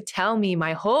proceeded to tell me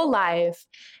my whole life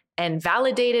and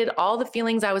validated all the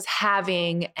feelings I was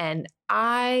having. And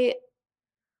I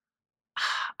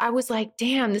was like,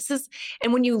 damn,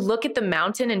 and when you look at the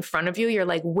mountain in front of you, you're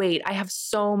like, wait, I have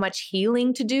so much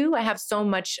healing to do. I have so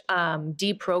much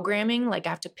deprogramming. Like I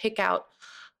have to pick out,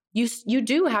 you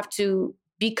do have to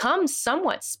become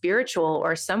somewhat spiritual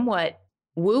or somewhat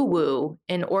woo-woo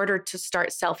in order to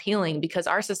start self-healing, because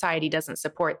our society doesn't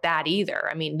support that either.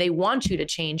 I mean, they want you to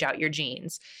change out your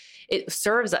genes. It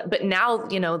serves, but now,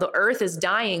 the earth is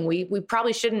dying. We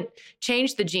probably shouldn't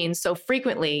change the genes so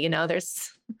frequently.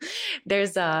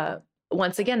 There's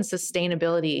once again,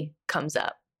 sustainability comes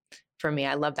up for me.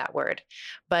 I love that word,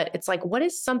 but it's like, what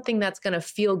is something that's going to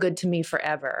feel good to me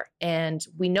forever? And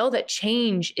we know that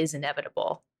change is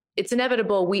inevitable. It's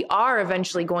inevitable. We are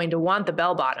eventually going to want the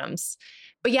bell bottoms.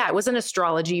 But yeah, it was an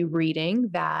astrology reading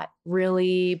that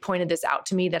really pointed this out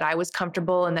to me, that I was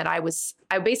comfortable and that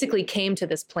I basically came to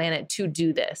this planet to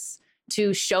do this,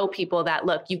 to show people that,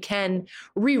 look, you can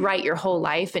rewrite your whole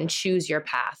life and choose your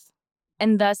path.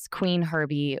 And thus Qveen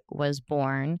Herby was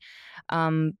born.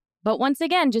 But once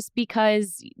again, just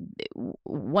because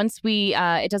once we,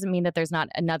 it doesn't mean that there's not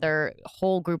another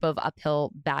whole group of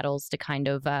uphill battles to kind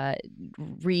of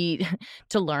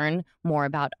to learn more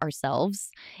about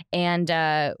ourselves. And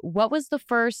what was the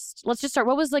first, let's just start,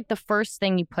 what was like the first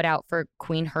thing you put out for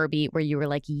Qveen Herby where you were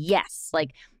like, yes,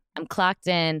 like I'm clocked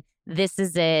in, this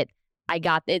is it, I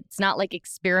got it. It's not like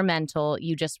experimental,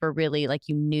 you just were really like,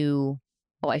 you knew,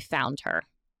 oh, I found her.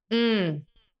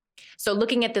 So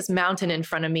looking at this mountain in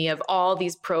front of me of all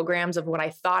these programs of what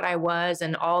I thought I was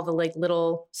and all the like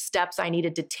little steps I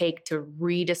needed to take to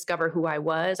rediscover who I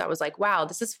was like, wow,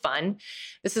 this is fun.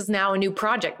 This is now a new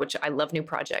project, which I love new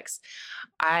projects.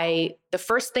 The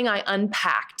first thing I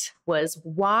unpacked was,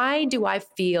 why do I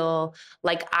feel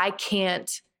like I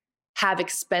can't have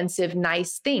expensive,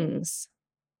 nice things?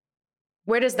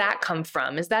 Where does that come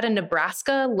from? Is that a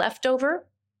Nebraska leftover?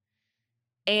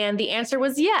 And the answer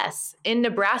was yes. In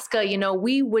Nebraska, you know,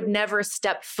 we would never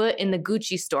step foot in the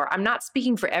Gucci store. I'm not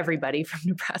speaking for everybody from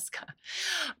Nebraska,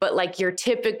 but like your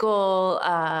typical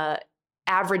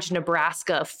average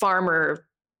Nebraska farmer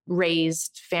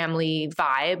raised family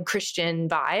vibe, Christian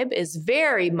vibe is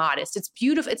very modest. It's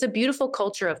beautiful. It's a beautiful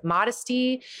culture of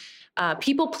modesty,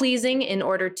 people pleasing in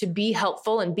order to be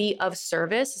helpful and be of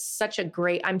service.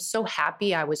 I'm so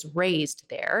happy I was raised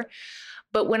there.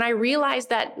 But when I realized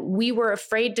that we were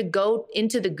afraid to go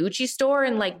into the Gucci store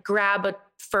and like grab a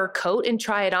fur coat and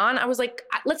try it on, I was like,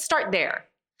 let's start there.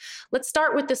 Let's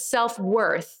start with the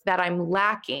self-worth that I'm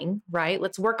lacking, right?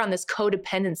 Let's work on this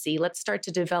codependency. Let's start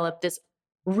to develop this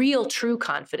real, true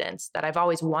confidence that I've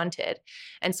always wanted.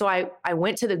 And so I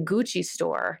went to the Gucci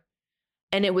store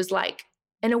and it was like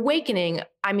an awakening.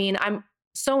 I mean, I'm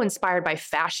so inspired by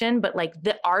fashion, but like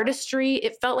the artistry,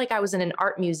 it felt like I was in an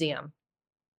art museum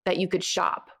that you could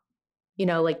shop, you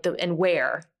know, like and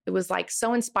wear. It was like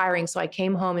so inspiring. So I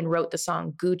came home and wrote the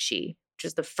song Gucci, which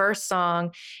is the first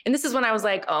song. And this is when I was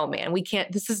like, oh man,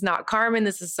 this is not Carmen.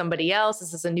 This is somebody else.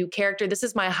 This is a new character. This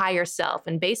is my higher self.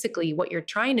 And basically what you're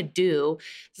trying to do,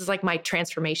 this is like my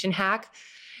transformation hack.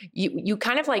 You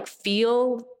kind of like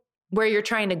feel where you're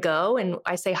trying to go. And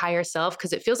I say higher self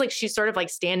because it feels like she's sort of like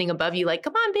standing above you, like,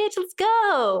 come on, bitch, let's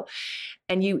go.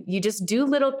 And you just do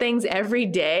little things every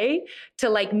day to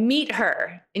like meet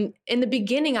her. In the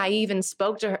beginning, I even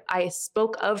spoke to her. I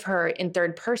spoke of her in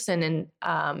third person. And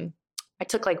I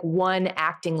took like one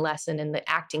acting lesson and the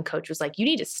acting coach was like, you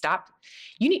need to stop.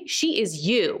 She is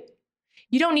you.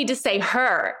 You don't need to say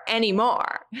her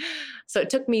anymore. So it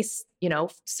took me, you know,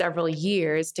 several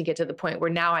years to get to the point where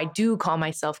now I do call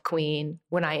myself Qveen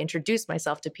when I introduce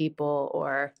myself to people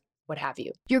or what have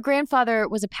you. Your grandfather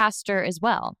was a pastor as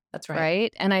well. That's right.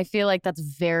 Right? And I feel like that's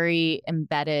very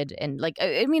embedded. And like,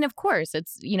 I mean, of course,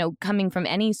 it's, you know, coming from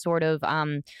any sort of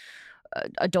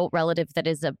adult relative that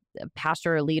is a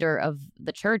pastor or leader of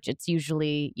the church, it's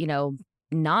usually, you know,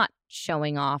 not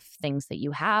showing off things that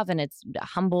you have, and it's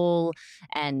humble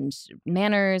and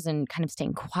manners and kind of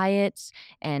staying quiet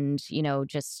and, you know,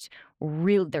 just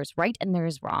real. There's right and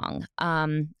there's wrong.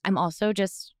 I'm also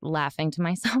just laughing to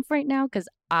myself right now because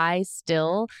I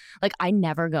still like I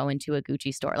never go into a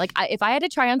Gucci store. Like if I had to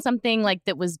try on something like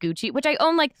that was Gucci, which I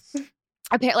own like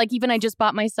a pair, like even I just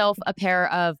bought myself a pair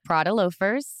of Prada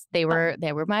loafers. They were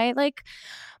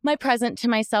my present to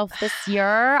myself this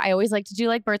year. I always like to do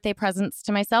like birthday presents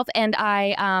to myself. And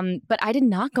but I did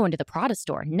not go into the Prada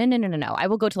store. No. I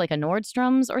will go to like a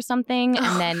Nordstrom's or something.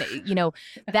 And then, you know,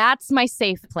 that's my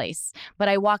safe place. But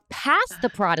I walk past the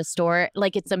Prada store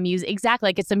like it's a exactly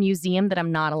like it's a museum that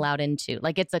I'm not allowed into.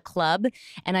 Like it's a club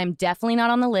and I'm definitely not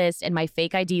on the list and my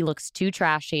fake ID looks too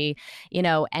trashy, you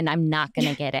know, and I'm not going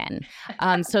to get in.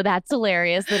 So that's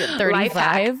hilarious that at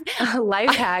 35.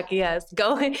 Life hack, yes.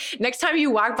 Go in. Next time you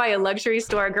walk by a luxury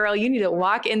store, girl, you need to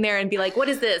walk in there and be like, what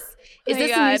is this? Is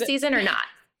this a new season or not?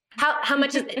 How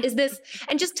much is this?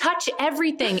 And just touch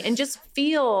everything and just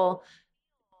feel,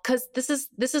 because this is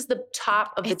the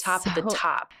top of the top of the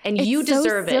top. And you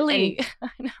deserve it. And I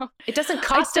know. It doesn't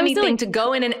cost anything to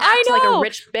go in and act like a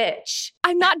rich bitch.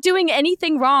 I'm not doing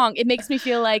anything wrong. It makes me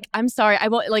feel like, I'm sorry, I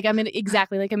won't, like I'm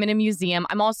in a museum.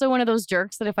 I'm also one of those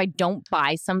jerks that if I don't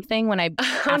buy something when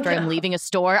I'm leaving a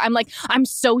store, I'm like, I'm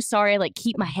so sorry. I like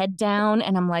keep my head down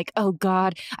and I'm like, oh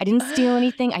God, I didn't steal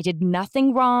anything. I did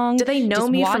nothing wrong. Do they know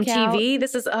Just me from out. TV?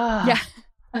 This is, yeah.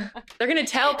 They're going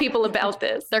to tell people about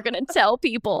this. They're going to tell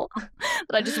people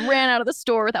that I just ran out of the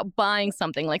store without buying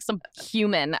something like some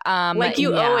human. Like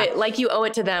you owe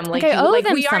it to them. Like I owe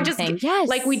them we are something. Just yes.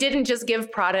 like we didn't just give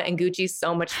Prada and Gucci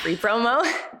so much free promo.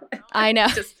 I know.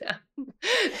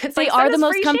 It's They like, are send the us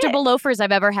most free comfortable shit. loafers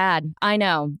I've ever had. I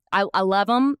know. I love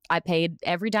them. I paid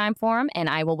every dime for them, and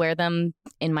I will wear them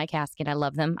in my casket. I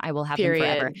love them. I will have them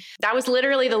forever. Period. That was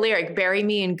literally the lyric. Bury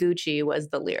me in Gucci was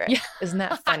the lyric. Yeah. Isn't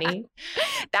that funny?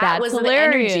 That That's was the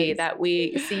energy hilarious. that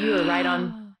we see. You were right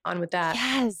on with that.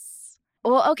 Yes.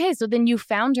 Well, okay, so then you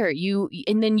found her.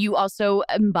 And then you also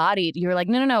embodied. You're like,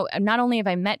 no. Not only have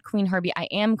I met Queen Herby, I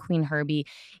am Queen Herby.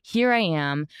 Here I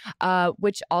am,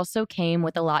 which also came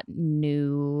with a lot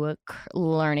new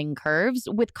learning curves.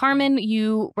 With Carmen,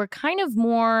 you were kind of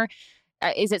more.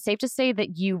 Is it safe to say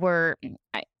that you were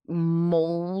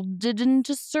molded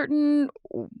into certain,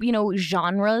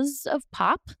 genres of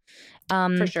pop?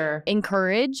 For sure.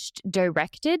 Encouraged,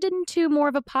 directed into more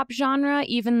of a pop genre,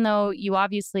 even though you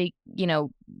obviously,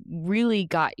 really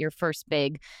got your first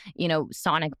big,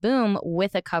 sonic boom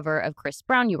with a cover of Chris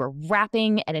Brown. You were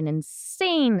rapping at an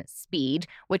insane speed,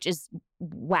 which is,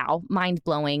 wow,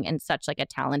 mind-blowing and such like a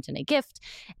talent and a gift.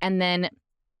 And then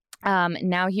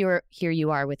now here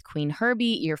you are with Queen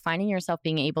Herby. You're finding yourself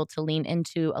being able to lean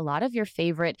into a lot of your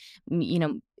favorite,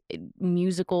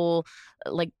 musical,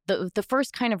 like the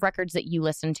first kind of records that you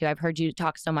listen to. I've heard you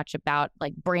talk so much about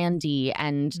like Brandy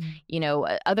and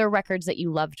other records that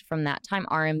you loved from that time,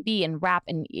 R&B and rap,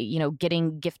 and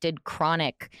getting gifted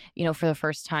Chronic for the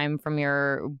first time from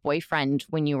your boyfriend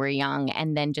when you were young,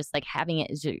 and then just like having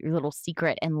it as your little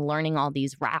secret and learning all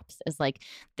these raps as like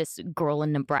this girl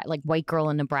in Nebraska, like white girl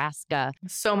in Nebraska.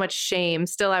 So much shame.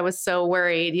 Still, I was so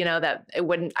worried, that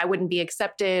I wouldn't be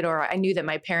accepted, or I knew that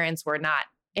my parents were not.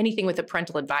 Anything with a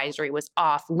parental advisory was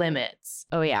off limits.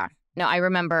 Oh, yeah. No, I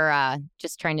remember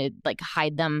just trying to like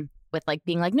hide them with like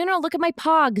being like, no, look at my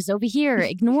pogs over here.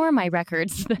 Ignore my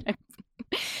records.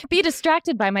 Be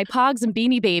distracted by my pogs and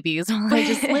Beanie Babies while I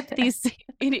just slip these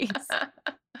CDs.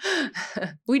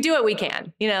 We do what we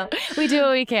can, We do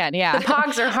what we can, yeah. The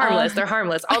pogs are harmless. They're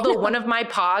harmless. Although one of my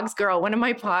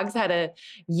pogs had a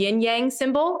yin-yang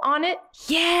symbol on it.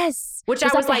 Yes. Which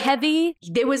was I was that like, heavy?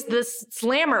 It was the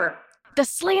slammer. The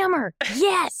slammer.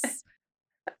 Yes.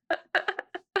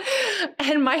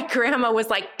 And my grandma was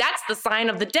like, that's the sign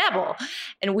of the devil.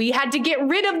 And we had to get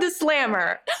rid of the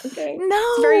slammer. Okay.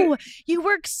 No, you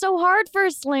work so hard for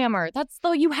a slammer.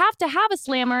 You have to have a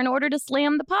slammer in order to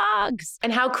slam the pogs.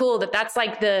 And how cool that's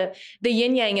like the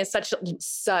yin yang is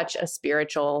such a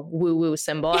spiritual woo-woo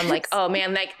symbol. I'm like, oh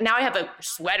man, like now I have a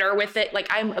sweater with it. Like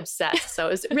I'm obsessed. So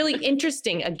it's really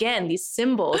interesting. Again, these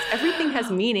symbols, everything has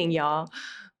meaning, y'all.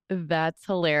 That's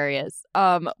hilarious.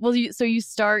 Well, you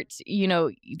start,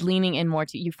 leaning in more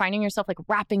to, you finding yourself like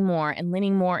rapping more and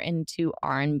leaning more into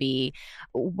R&B.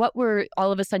 What were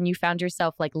all of a sudden you found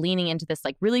yourself like leaning into this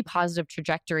like really positive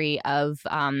trajectory of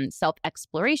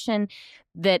self-exploration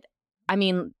that,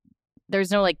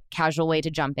 there's no like casual way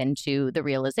to jump into the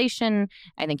realization.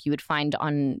 I think you would find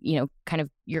on, kind of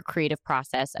your creative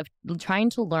process of trying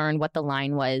to learn what the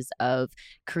line was of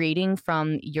creating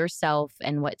from yourself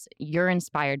and what you're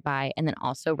inspired by, and then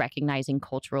also recognizing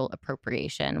cultural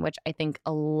appropriation, which I think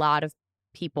a lot of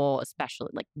people,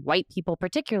 especially like white people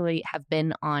particularly, have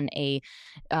been on a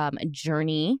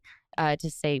journey,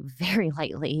 to say very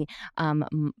lightly,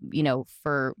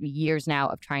 for years now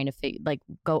of trying to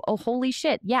go, oh, holy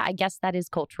shit. Yeah, I guess that is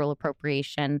cultural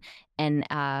appropriation, and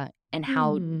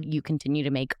how you continue to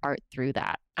make art through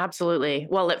that. Absolutely.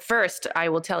 Well, at first, I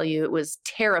will tell you, it was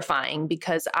terrifying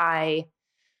because I,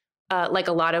 like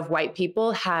a lot of white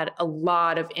people, had a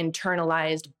lot of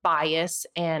internalized bias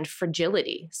and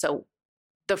fragility. So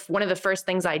one of the first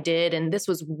things I did, and this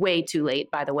was way too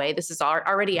late, by the way, this is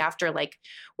already after like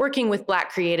working with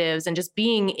Black creatives and just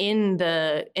being in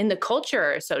the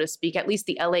culture, so to speak, at least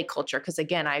the LA culture. Because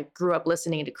again, I grew up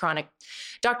listening to Chronic,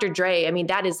 Dr. Dre.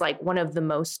 That is like one of the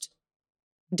most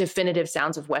definitive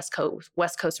sounds of West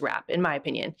Coast rap, in my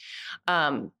opinion.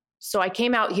 So I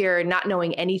came out here not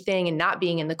knowing anything and not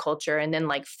being in the culture, and then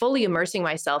like fully immersing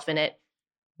myself in it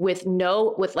with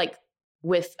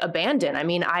abandon.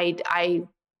 I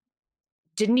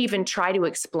didn't even try to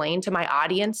explain to my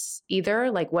audience either,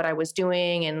 like what I was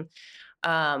doing. And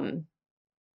I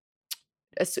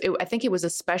think it was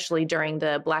especially during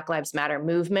the Black Lives Matter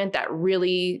movement that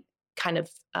really kind of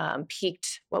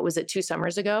peaked, 2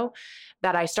 summers ago,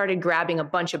 that I started grabbing a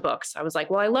bunch of books. I was like,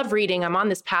 well, I love reading. I'm on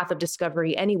this path of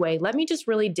discovery anyway. Let me just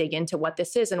really dig into what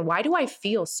this is. And why do I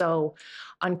feel so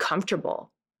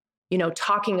uncomfortable,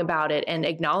 talking about it and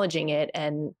acknowledging it?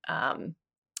 And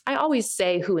I always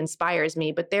say who inspires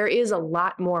me, but there is a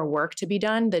lot more work to be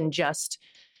done than just,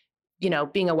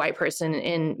 being a white person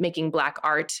and making Black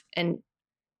art. And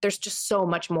there's just so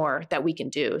much more that we can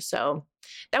do. So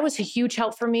that was a huge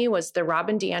help for me, was the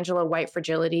Robin DiAngelo White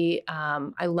Fragility.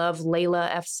 I love Layla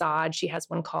F. Saad. She has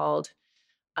one called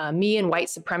Me and White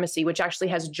Supremacy, which actually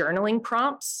has journaling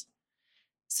prompts.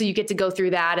 So you get to go through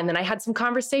that. And then I had some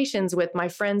conversations with my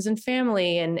friends and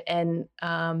family and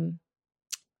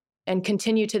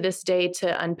continue to this day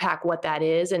to unpack what that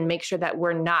is and make sure that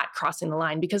we're not crossing the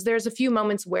line, because there's a few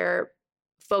moments where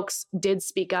folks did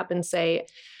speak up and say,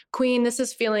 Qveen, this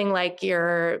is feeling like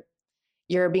you're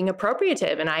being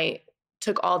appropriative. And I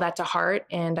took all that to heart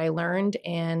and I learned,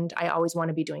 and I always want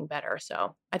to be doing better.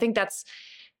 So I think that's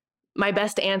my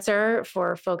best answer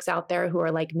for folks out there who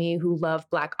are like me, who love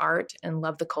Black art and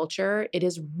love the culture. It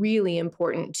is really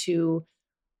important to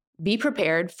be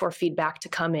prepared for feedback to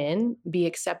come in, be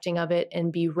accepting of it,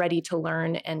 and be ready to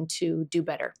learn and to do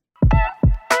better.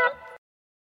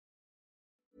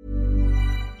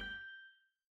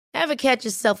 Ever catch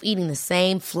yourself eating the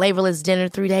same flavorless dinner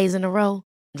 3 days in a row?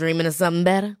 Dreaming of something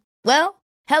better? Well,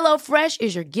 HelloFresh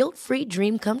is your guilt-free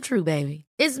dream come true, baby.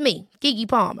 It's me, Keke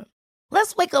Palmer.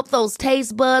 Let's wake up those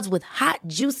taste buds with hot,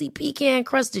 juicy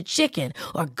pecan-crusted chicken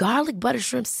or garlic butter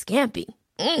shrimp scampi.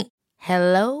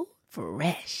 Hello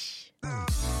Fresh.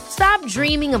 Stop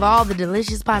dreaming of all the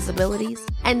delicious possibilities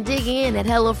and dig in at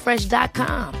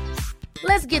HelloFresh.com.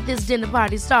 Let's get this dinner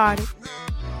party started.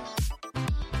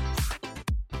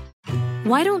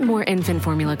 Why don't more infant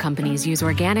formula companies use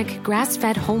organic,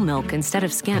 grass-fed whole milk instead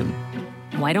of skim?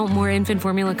 Why don't more infant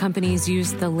formula companies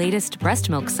use the latest breast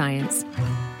milk science?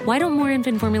 Why don't more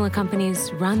infant formula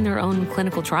companies run their own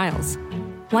clinical trials?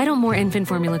 Why don't more infant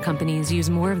formula companies use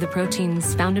more of the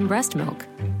proteins found in breast milk?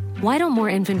 Why don't more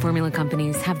infant formula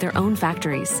companies have their own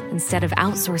factories instead of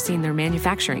outsourcing their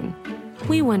manufacturing?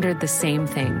 We wondered the same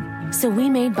thing. So we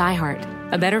made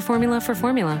ByHeart, a better formula for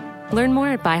formula. Learn more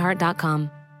at byheart.com.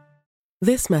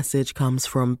 This message comes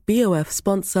from BOF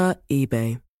sponsor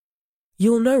eBay.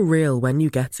 You'll know real when you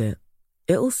get it.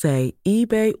 It'll say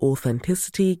eBay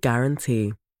Authenticity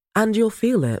Guarantee. And you'll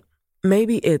feel it.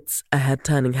 Maybe it's a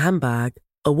head-turning handbag,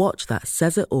 a watch that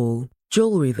says it all,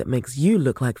 jewelry that makes you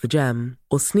look like the gem,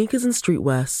 or sneakers and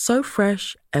streetwear so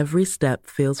fresh every step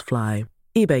feels fly.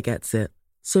 eBay gets it.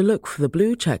 So look for the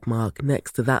blue check mark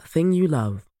next to that thing you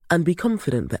love. And be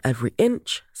confident that every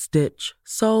inch, stitch,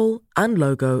 sole, and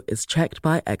logo is checked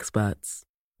by experts.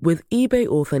 With eBay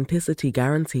Authenticity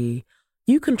Guarantee,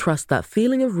 you can trust that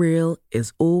feeling of real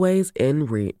is always in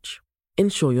reach.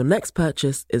 Ensure your next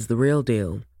purchase is the real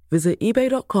deal. Visit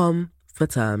eBay.com for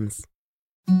terms.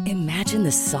 Imagine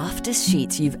the softest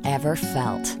sheets you've ever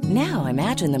felt. Now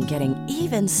imagine them getting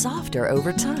even softer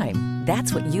over time.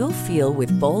 That's what you'll feel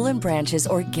with Boll & Branch's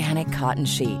organic cotton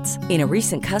sheets. In a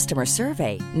recent customer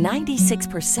survey,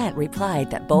 96% replied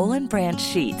that Boll & Branch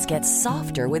sheets get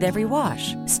softer with every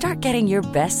wash. Start getting your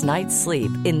best night's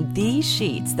sleep in these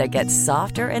sheets that get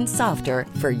softer and softer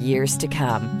for years to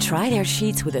come. Try their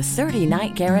sheets with a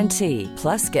 30-night guarantee.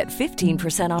 Plus, get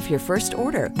 15% off your first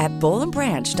order at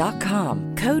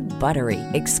bollandbranch.com. Code BUTTERY.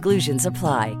 Exclusions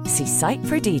apply. See site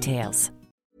for details.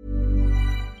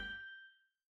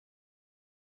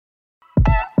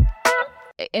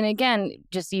 And again,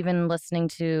 just even listening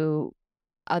to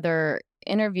other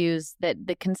interviews, that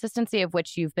the consistency of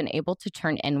which you've been able to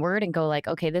turn inward and go like,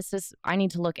 okay, I need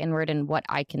to look inward and what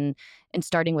I can, and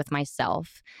starting with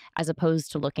myself, as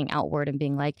opposed to looking outward and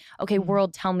being like, okay,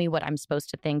 world, tell me what I'm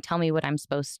supposed to think, tell me what I'm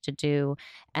supposed to do.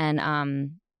 And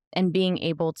being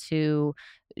able to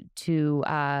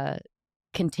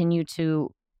continue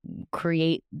to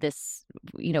create this,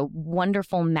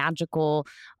 wonderful, magical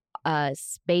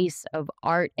space of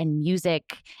art and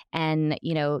music and,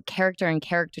 character and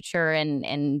caricature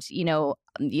and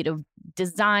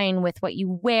design with what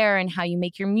you wear and how you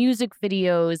make your music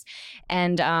videos.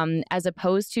 And as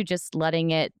opposed to just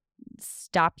letting it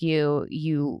stop you,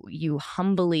 you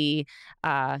humbly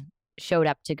showed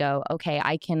up to go, okay,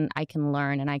 I can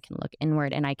learn and I can look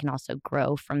inward and I can also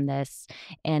grow from this,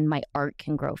 and my art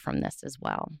can grow from this as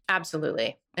well.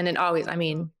 Absolutely. And it always,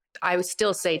 I would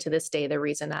still say to this day, the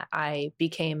reason that I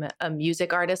became a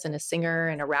music artist and a singer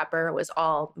and a rapper was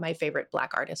all my favorite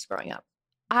Black artists growing up.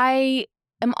 I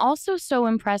am also so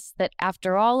impressed that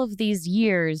after all of these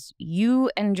years, you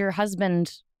and your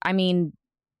husband,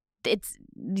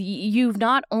 you're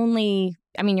not only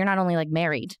like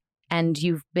married, and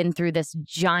you've been through this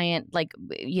giant,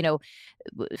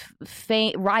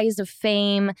 rise of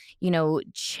fame,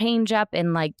 change up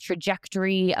in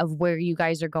trajectory of where you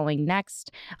guys are going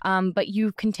next. But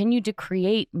you've continued to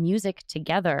create music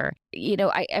together.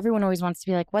 Everyone always wants to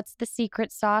be like, what's the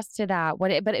secret sauce to that?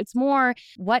 But it's more,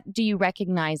 what do you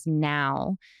recognize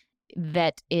now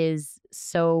that is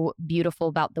so beautiful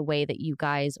about the way that you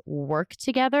guys work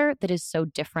together that is so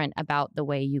different about the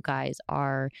way you guys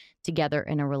are together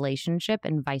in a relationship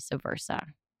and vice versa?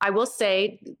 I will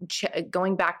say,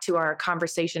 going back to our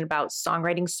conversation about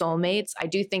songwriting soulmates, I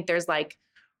do think there's like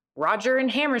Roger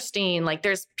and Hammerstein, like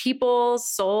there's people's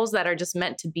souls that are just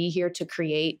meant to be here to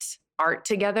create art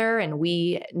together. And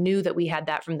we knew that we had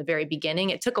that from the very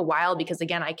beginning. It took a while because,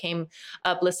 again, I came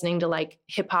up listening to like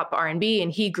hip hop R&B,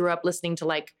 and he grew up listening to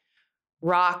like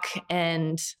rock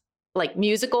and like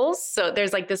musicals. So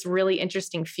there's like this really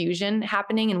interesting fusion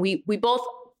happening. And we both,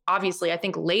 obviously, I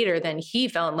think later than he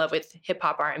fell in love with hip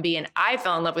hop R&B, and I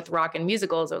fell in love with rock and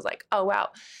musicals. I was like, oh, wow.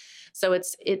 So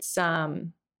it's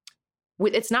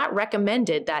not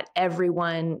recommended that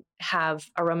everyone have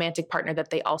a romantic partner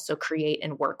that they also create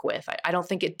and work with. I don't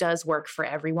think it does work for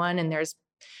everyone. And there's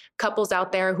couples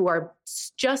out there who are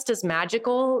just as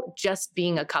magical, just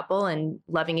being a couple and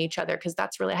loving each other. Cause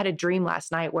that's really, I had a dream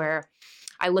last night where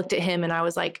I looked at him and I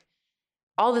was like,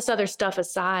 all this other stuff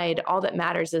aside, all that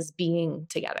matters is being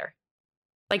together.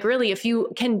 Like really, if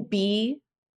you can be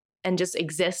and just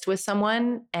exist with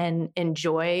someone and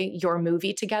enjoy your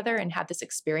movie together and have this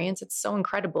experience, it's so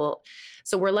incredible.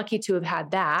 So we're lucky to have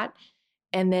had that.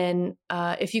 And then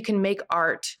if you can make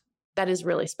art, that is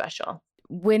really special.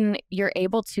 When you're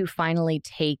able to finally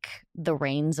take the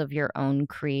reins of your own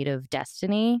creative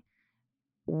destiny,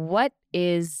 what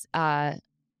is the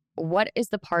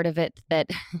part of it that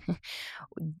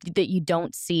that you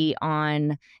don't see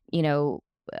on,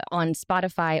 on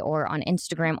Spotify or on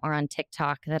Instagram or on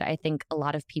TikTok that I think a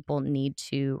lot of people need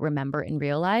to remember and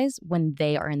realize when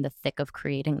they are in the thick of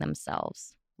creating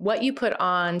themselves? What you put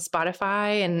on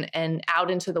Spotify and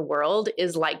out into the world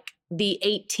is like the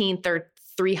 18th or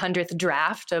 300th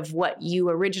draft of what you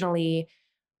originally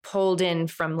pulled in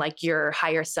from like your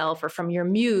higher self or from your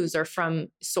muse or from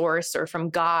source or from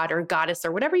God or goddess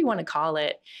or whatever you want to call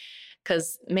it.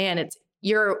 Because man, it's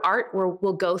your art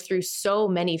will go through so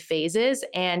many phases.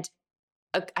 And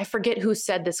I forget who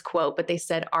said this quote, but they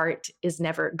said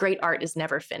great art is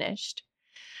never finished.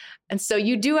 And so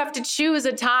you do have to choose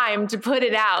a time to put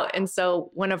it out. And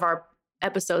so one of our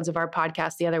episodes of our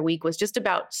podcast the other week was just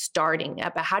about starting,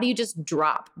 about how do you just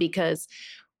drop? Because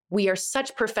we are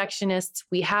such perfectionists.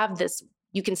 We have this,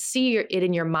 you can see it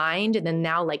in your mind, and then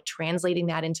now like translating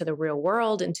that into the real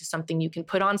world, into something you can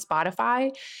put on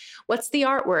Spotify. What's the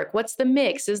artwork? What's the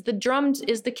mix? Is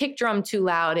the kick drum too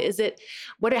loud?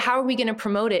 How are we going to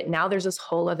promote it? Now there's this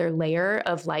whole other layer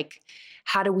of like,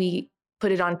 how do we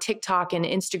put it on TikTok and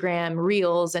Instagram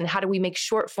Reels? And how do we make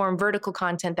short form vertical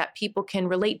content that people can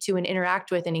relate to and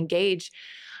interact with and engage?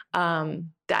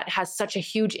 That has such a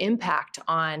huge impact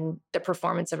on the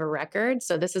performance of a record.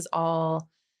 So this is all,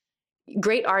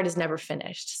 great art is never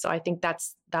finished. So I think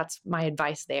that's my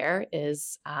advice there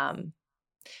is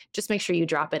just make sure you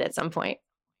drop it at some point.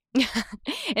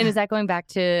 And is that going back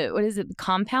to, what is it, the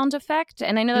compound effect?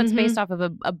 And I know that's based off of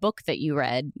a book that you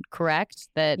read, correct?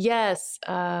 Yes.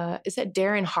 Is it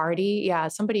Darren Hardy? Yeah,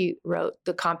 somebody wrote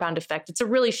The Compound Effect. It's a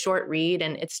really short read.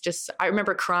 And it's just, I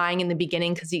remember crying in the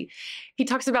beginning because he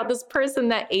talks about this person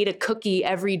that ate a cookie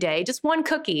every day, just one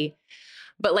cookie.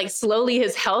 But like slowly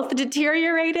his health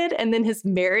deteriorated and then his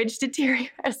marriage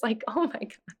deteriorated. I was like, oh my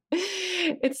God,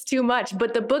 it's too much.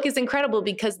 But the book is incredible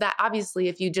because that obviously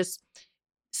if you just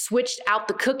switched out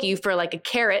the cookie for like a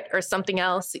carrot or something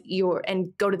else,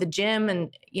 and go to the gym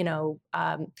and,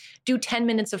 do 10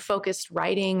 minutes of focused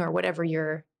writing or whatever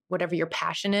your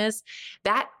passion is,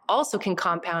 that also can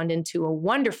compound into a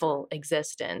wonderful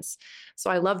existence. So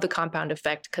I love the compound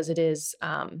effect because it is,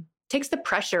 takes the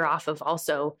pressure off of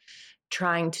also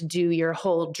trying to do your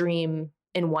whole dream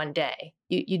in one day.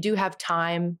 You do have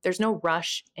time. There's no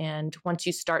rush. And once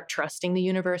you start trusting the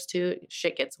universe too,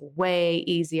 shit gets way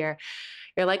easier.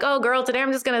 You're like, oh girl, today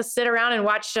I'm just going to sit around and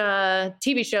watch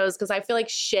TV shows because I feel like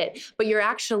shit. But you're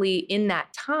actually in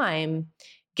that time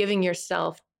giving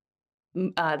yourself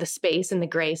the space and the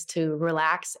grace to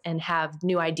relax and have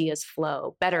new ideas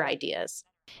flow, better ideas.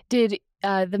 Did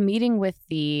the meeting with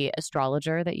the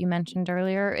astrologer that you mentioned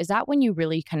earlier, is that when you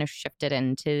really kind of shifted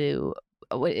into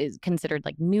what is considered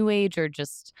like new age or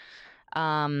just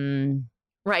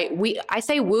Right. I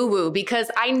say woo-woo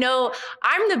because I know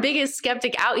I'm the biggest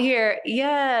skeptic out here.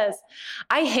 Yes.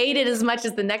 I hate it as much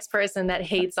as the next person that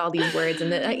hates all these words.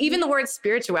 And even the word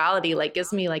spirituality like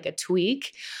gives me like a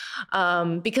tweak.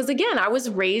 Because again, I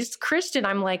was raised Christian.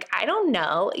 I'm like, I don't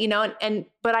know,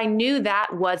 but I knew that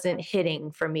wasn't hitting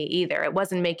for me either. It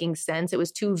wasn't making sense. It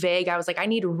was too vague. I was like, I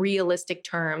need realistic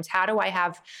terms. How do I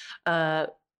have a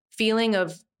feeling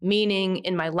of meaning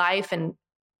in my life? And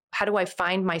how do I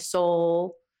find my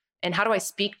soul and how do I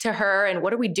speak to her? And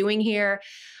what are we doing here?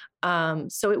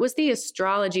 So it was the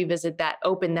astrology visit that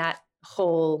opened that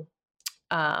whole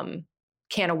can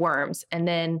of worms. And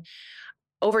then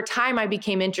over time, I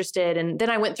became interested. And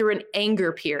then I went through an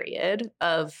anger period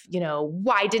of,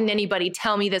 why didn't anybody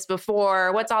tell me this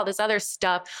before? What's all this other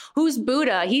stuff? Who's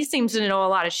Buddha? He seems to know a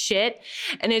lot of shit.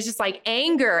 And it's just like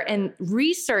anger and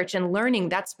research and learning.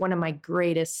 That's one of my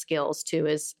greatest skills too,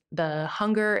 is the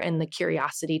hunger and the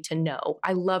curiosity to know.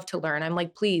 I love to learn. I'm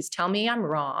like, please tell me I'm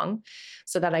wrong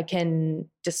so that I can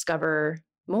discover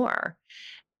more.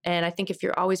 And I think if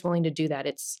you're always willing to do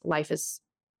that, life is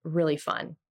really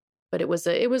fun. But it was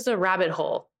a rabbit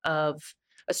hole of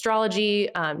astrology,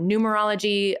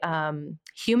 numerology,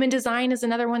 human design is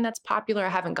another one that's popular. I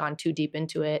haven't gone too deep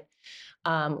into it.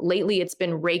 Lately, it's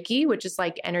been Reiki, which is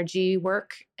like energy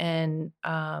work. And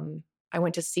I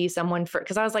went to see someone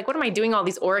because I was like, what am I doing all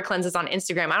these aura cleanses on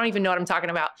Instagram? I don't even know what I'm talking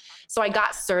about. So I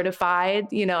got certified.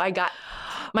 I got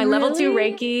my level 2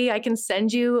 Reiki. I can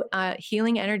send you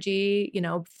healing energy.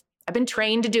 I've been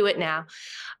trained to do it now,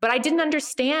 but I didn't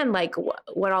understand like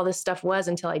what all this stuff was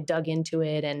until I dug into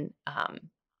it. And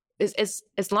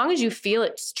as long as you feel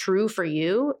it's true for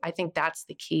you, I think that's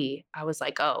the key. I was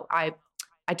like, oh, I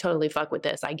totally fuck with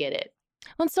this. I get it.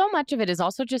 Well, so much of it is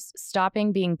also just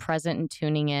stopping being present and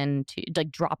tuning in to like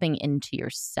dropping into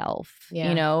yourself,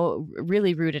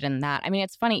 really rooted in that. I mean,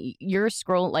 it's funny.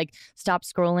 Stop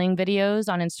scrolling videos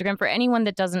on Instagram. For anyone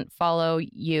that doesn't follow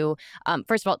you,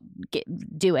 first of all,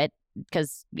 do it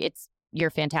because you're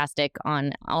fantastic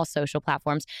on all social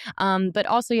platforms. But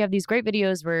also you have these great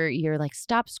videos where you're like,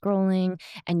 stop scrolling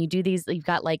and you do these, you've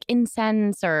got like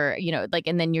incense or,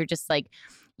 and then you're just like,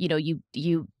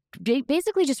 you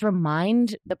basically just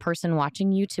remind the person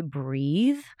watching you to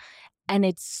breathe. And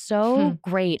it's so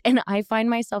great. And I find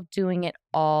myself doing it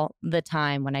all the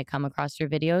time when I come across your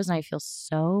videos and I feel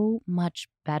so much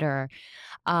better.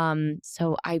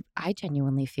 So I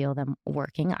genuinely feel them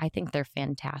working. I think they're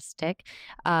fantastic.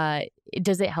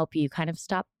 Does it help you kind of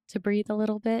stop to breathe a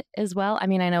little bit as well? I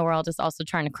mean, I know we're all just also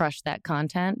trying to crush that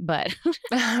content, but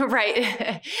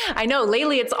right. I know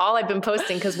lately it's all I've been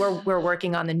posting because we're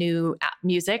working on the new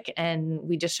music and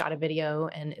we just shot a video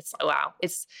and it's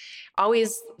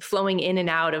always flowing in and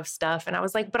out of stuff. And I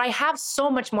was like, but I have so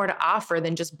much more to offer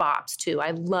than just bops too.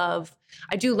 I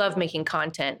do love making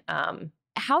content.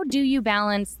 How do you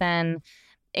balance then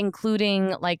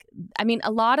including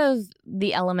a lot of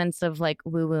the elements of like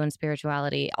woo-woo and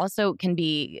spirituality also can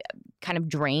be kind of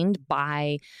drained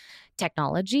by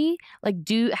technology.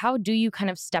 How do you kind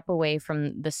of step away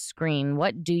from the screen?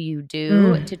 What do you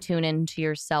do to tune into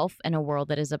yourself in a world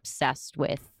that is obsessed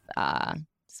with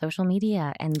social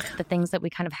media and the things that we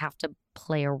kind of have to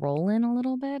play a role in a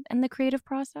little bit in the creative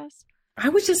process? I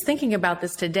was just thinking about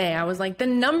this today. I was like, the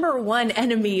number one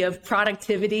enemy of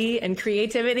productivity and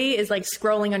creativity is like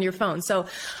scrolling on your phone. So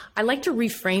I like to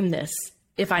reframe this,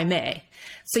 if I may.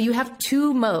 So you have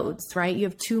two modes, right? You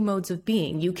have two modes of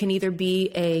being. You can either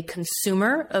be a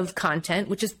consumer of content,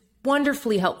 which is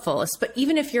wonderfully helpful. But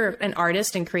even if you're an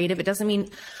artist and creative, it doesn't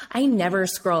mean I never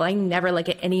scroll. I never look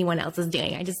at anyone else is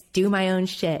doing. I just do my own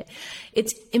shit.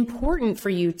 It's important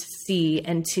for you to see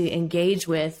and to engage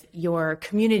with your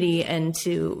community and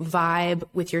to vibe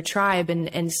with your tribe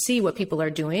and see what people are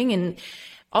doing and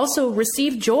also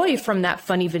receive joy from that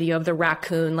funny video of the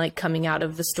raccoon like coming out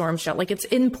of the storm shelter. Like it's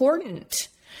important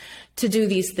to do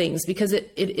these things because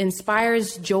it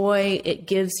inspires joy. It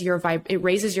gives it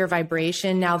raises your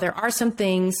vibration. Now there are some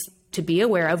things to be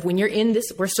aware of when you're in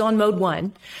this. We're still in mode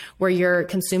 1 where you're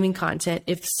consuming content.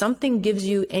 If something gives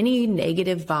you any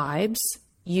negative vibes,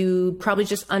 you probably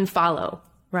just unfollow,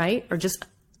 right? Or just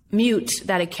mute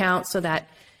that account so that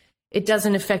it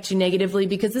doesn't affect you negatively,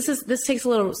 because this takes a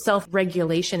little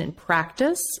self-regulation and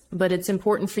practice, but it's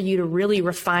important for you to really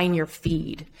refine your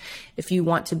feed if you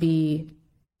want to be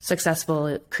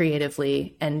successful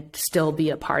creatively and still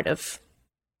be a part of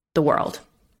the world.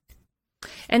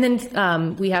 And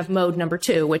then we have mode number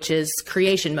 2, which is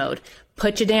creation mode.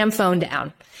 Put your damn phone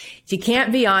down. If you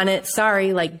can't be on it,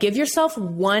 sorry, give yourself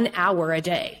 1 hour a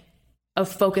day of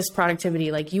focused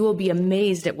productivity. You will be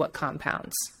amazed at what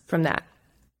compounds from that.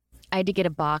 I had to get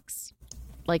a box,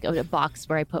 a box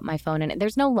where I put my phone in it.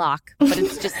 There's no lock, but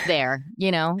it's just there,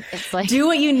 It's like do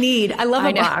what you need. I love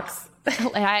a box.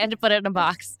 I had to put it in a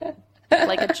box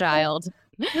like a child.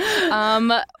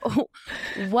 I'm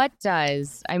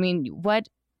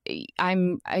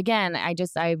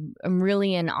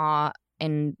really in awe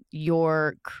in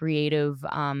your creative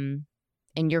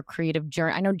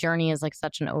journey. I know journey is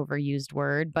such an overused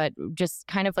word, but just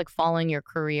kind of following your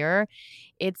career,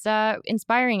 it's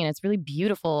inspiring and it's really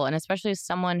beautiful. And especially as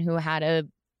someone who had a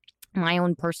my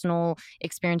own personal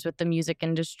experience with the music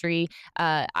industry,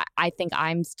 I think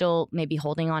I'm still maybe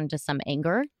holding on to some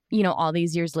anger. All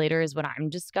these years later is what I'm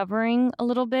discovering a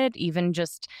little bit. Even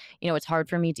just, it's hard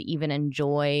for me to even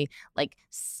enjoy like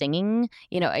singing.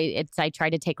 I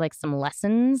tried to take like some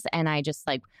lessons, and I just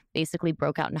like basically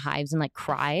broke out in hives and like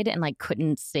cried and like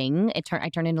couldn't sing. I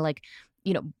turned into like,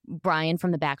 Brian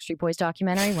from the Backstreet Boys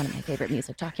documentary, one of my favorite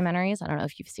music documentaries. I don't know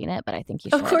if you've seen it, but I think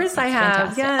you should. Of course I have.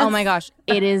 Fantastic. Yes. Oh my gosh.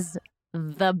 It is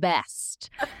the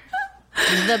best.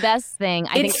 The best thing.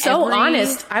 It's so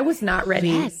honest. I was not ready.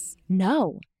 Yes.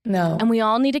 No. And we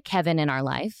all need a Kevin in our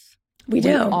life. We do.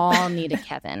 We all need a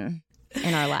Kevin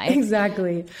in our life.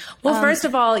 Exactly. Well, first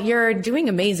of all, you're doing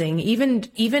amazing.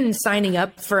 Even signing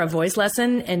up for a voice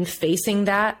lesson and facing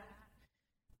that.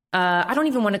 I don't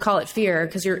even want to call it fear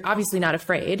because you're obviously not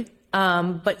afraid.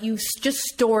 But you just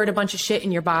stored a bunch of shit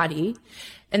in your body.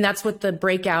 And that's what the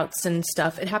breakouts and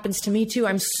stuff, it happens to me too.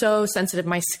 I'm so sensitive,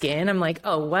 my skin. I'm like,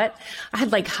 oh, what? I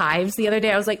had like hives the other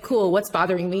day. I was like, cool, what's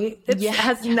bothering me? It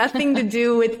has nothing to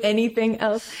do with anything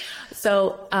else.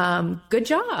 So good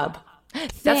job.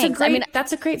 Thanks.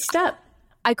 That's a great step.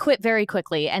 I quit very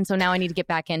quickly, and so now I need to get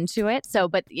back into it.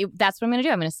 But that's what I'm going to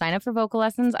do. I'm going to sign up for vocal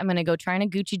lessons. I'm going to go try on a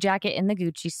Gucci jacket in the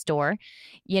Gucci store.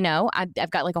 I've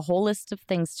got like a whole list of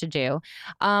things to do.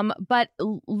 But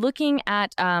looking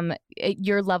at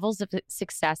your levels of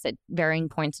success at varying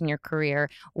points in your career,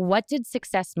 what did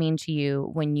success mean to you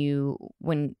when you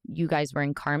guys were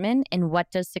in Carmen, and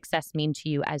what does success mean to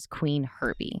you as Qveen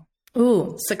Herby?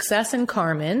 Ooh, success in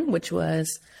Carmen, which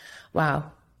was,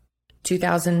 wow,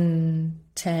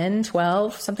 2010,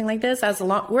 12, something like this.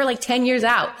 We're like 10 years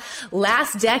out.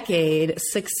 Last decade,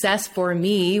 success for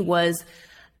me was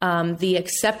the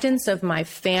acceptance of my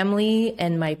family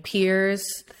and my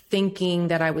peers thinking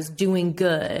that I was doing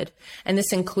good. And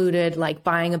this included like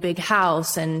buying a big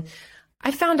house. And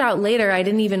I found out later I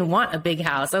didn't even want a big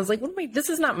house. I was like, this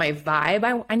is not my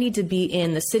vibe. I need to be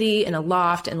in the city in a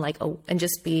loft and and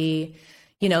just be,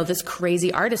 this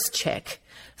crazy artist chick.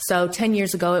 So 10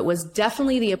 years ago, it was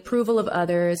definitely the approval of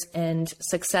others, and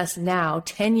success now,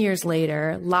 10 years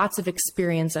later, lots of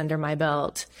experience under my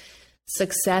belt.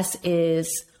 Success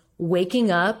is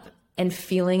waking up and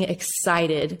feeling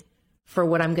excited for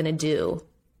what I'm going to do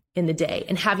in the day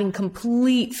and having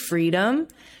complete freedom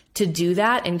to do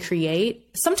that and create.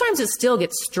 Sometimes it still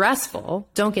gets stressful.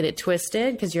 Don't get it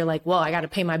twisted, because you're like, well, I got to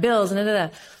pay my bills.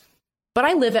 But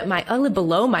I live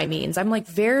below my means. I'm like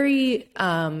very,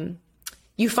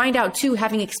 you find out too,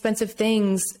 having expensive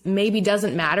things maybe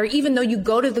doesn't matter. Even though you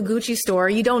go to the Gucci store,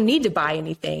 you don't need to buy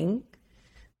anything.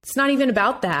 It's not even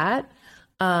about that.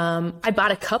 I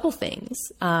bought a couple things,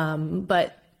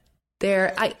 but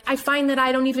I find that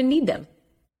I don't even need them.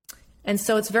 And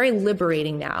so it's very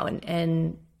liberating now.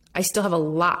 And I still have a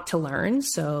lot to learn.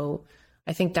 So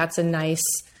I think that's a nice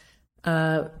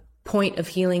point of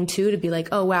healing too, to be like,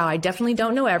 oh, wow, I definitely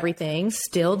don't know everything.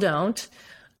 Still don't.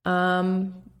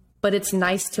 But it's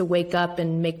nice to wake up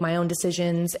and make my own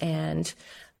decisions and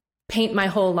paint my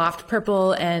whole loft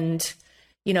purple and,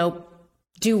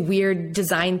 do weird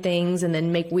design things and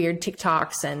then make weird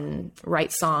TikToks and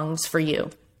write songs for you.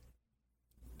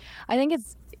 I think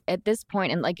it's at this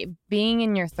point, and like being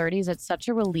in your 30s, it's such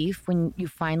a relief when you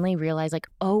finally realize like,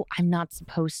 oh, I'm not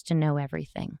supposed to know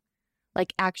everything.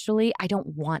 Like, actually, I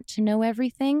don't want to know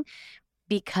everything,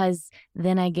 because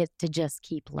then I get to just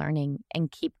keep learning and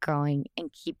keep growing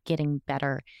and keep getting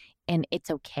better. And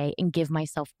it's okay, and give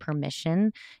myself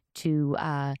permission to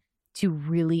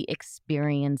really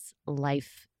experience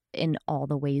life in all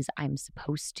the ways I'm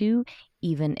supposed to,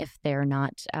 even if they're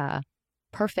not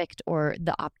perfect or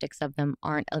the optics of them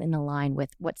aren't in line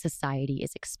with what society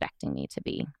is expecting me to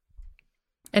be.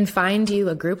 And find you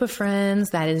a group of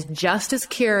friends that is just as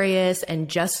curious and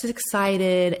just as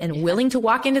excited and willing to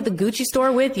walk into the Gucci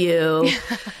store with you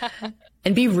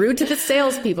and be rude to the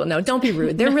salespeople. No, don't be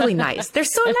rude. They're really nice. They're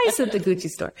so nice at the Gucci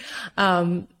store.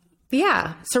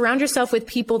 Surround yourself with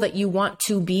people that you want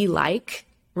to be like,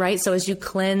 right? So as you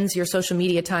cleanse your social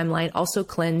media timeline, also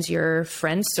cleanse your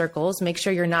friend circles. Make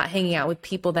sure you're not hanging out with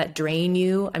people that drain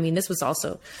you. I mean, this was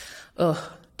also,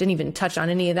 didn't even touch on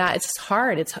any of that. It's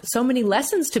hard. It's so many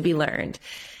lessons to be learned.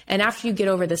 And after you get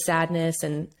over the sadness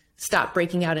and stop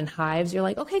breaking out in hives, you're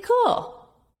like, okay, cool.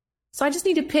 So I just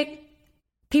need to pick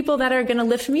people that are going to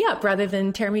lift me up rather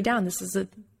than tear me down. This is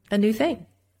a new thing.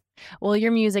 Well,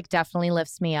 your music definitely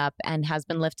lifts me up and has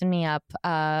been lifting me up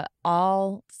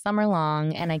all summer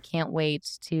long. And I can't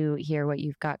wait to hear what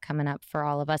you've got coming up for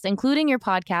all of us, including your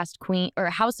podcast,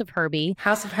 House of Herby.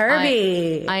 House of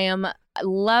Herby. I am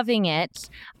Loving it.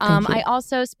 I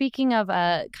also, speaking of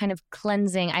kind of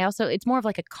cleansing, it's more of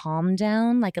like a calm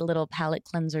down, like a little palate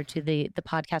cleanser to the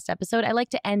podcast episode. I like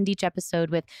to end each episode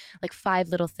with like 5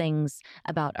 little things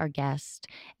about our guest.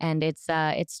 And it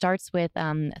starts with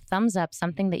thumbs up,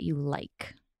 something that you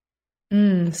like.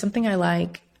 Something I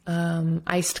like,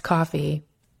 iced coffee.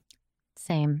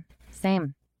 Same.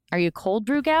 Are you a cold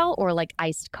brew gal or like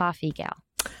iced coffee gal?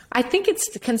 I think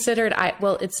it's considered,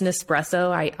 it's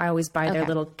Nespresso. I always buy their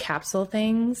little capsule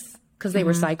things because they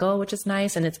recycle, which is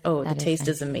nice. And the taste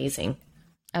is amazing.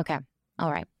 Okay.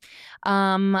 All right.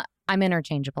 I'm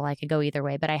interchangeable. I could go either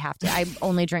way, but I have to. I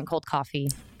only drink cold coffee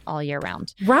all year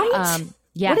round. Right?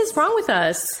 Yes. What is wrong with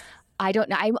us? I don't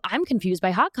know. I'm confused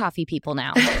by hot coffee people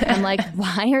now. I'm like,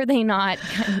 why are they not?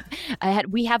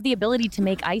 We have the ability to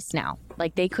make ice now.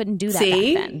 Like they couldn't do that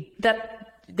back then.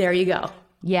 There you go.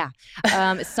 Yeah.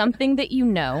 Something that you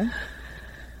know.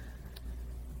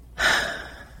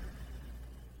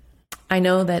 I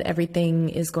know that everything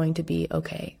is going to be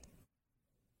okay.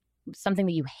 Something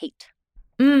that you hate.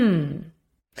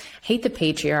 Hate the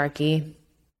patriarchy.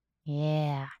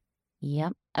 Yeah.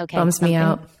 Yep. Okay. Bums me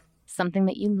out. Something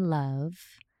that you love.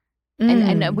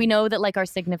 And we know that like our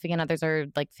significant others are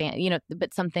like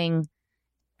but something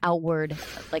outward,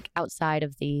 like outside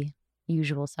of the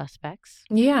usual suspects.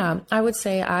 Yeah, I would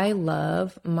say I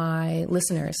love my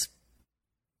listeners.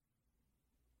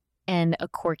 And a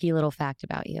quirky little fact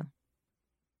about you.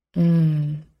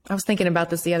 I was thinking about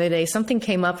this the other day. Something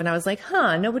came up and I was like,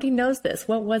 nobody knows this.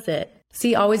 What was it?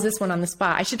 See, always this one on the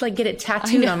spot. I should like get it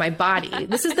tattooed on my body.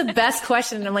 This is the best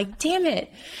question. And I'm like, damn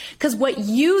it. Because what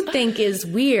you think is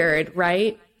weird,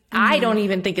 right? I don't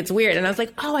even think it's weird. And I was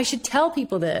like, I should tell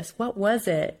people this. What was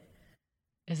it?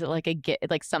 Is it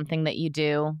like something that you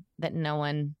do that no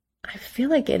one? I feel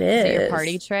like it is. Is it your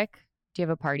party trick? Do you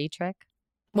have a party trick?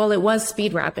 Well, it was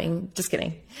speed rapping. Just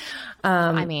kidding.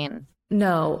 No.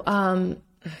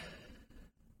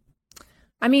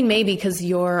 Maybe because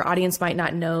your audience might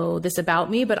not know this about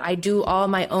me, but I do all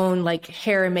my own like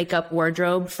hair and makeup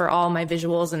wardrobe for all my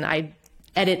visuals, and I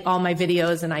edit all my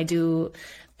videos, and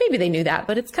maybe they knew that,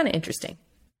 but it's kind of interesting.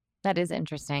 That is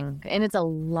interesting. And it's a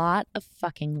lot of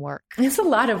fucking work. It's a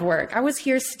lot of work. I was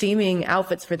here steaming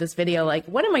outfits for this video. Like,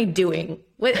 what am I doing?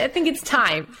 I think it's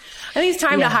time. I think it's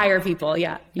time to hire people.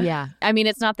 Yeah. Yeah.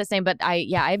 It's not the same, but I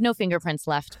have no fingerprints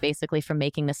left basically from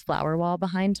making this flower wall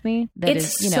behind me.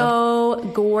 It's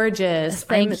so gorgeous.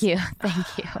 Thank you.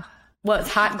 What's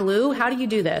hot glue? How do you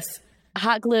do this?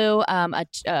 Hot glue,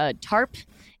 a tarp,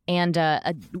 and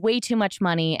way too much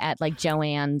money at like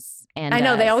Joann's. And I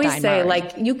know they always Steinmart. say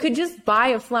like you could just buy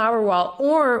a flower wall,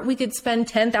 or we could spend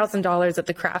 $10,000 at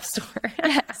the craft store.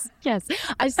 Yes.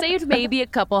 I saved maybe a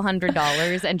couple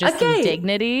 $100 and just some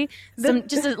dignity,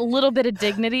 just a little bit of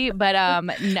dignity, but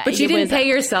but you didn't pay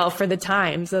yourself for the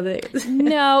time, so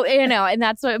no, and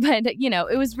that's what. But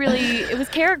it was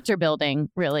character building,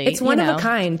 really. It's one of a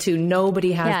kind too.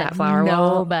 Nobody has that flower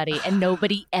wall. Nobody, and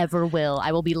nobody ever will.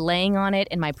 I will be laying on it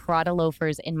in my Prada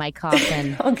loafers in my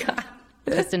coffin. Oh God.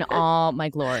 Just in all my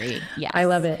glory. Yes. I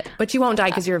love it. But you won't die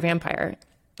because you're a vampire.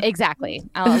 Exactly.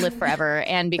 I'll live forever.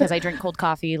 And because I drink cold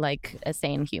coffee like a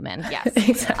sane human. Yes.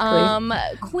 Exactly.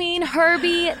 Queen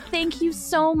Herby, thank you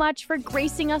so much for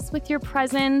gracing us with your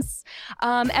presence.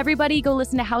 Everybody go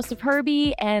listen to House of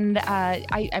Herby. And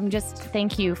I'm just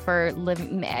thank you for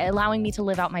allowing me to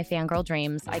live out my fangirl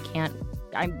dreams.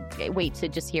 I wait to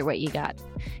just hear what you got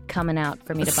coming out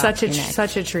for me to box next.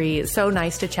 Such a treat. So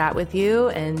nice to chat with you,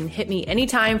 and hit me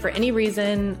anytime for any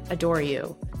reason. Adore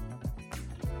you.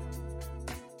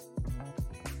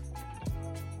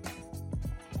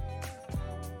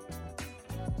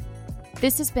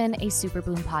 This has been a Super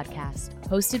Boom podcast,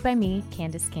 hosted by me,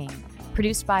 Candace King,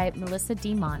 produced by Melissa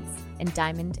D. Montz and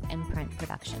Diamond Imprint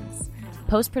Productions.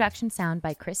 Post-production sound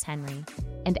by Chris Henry,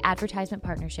 and advertisement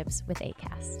partnerships with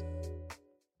Acast.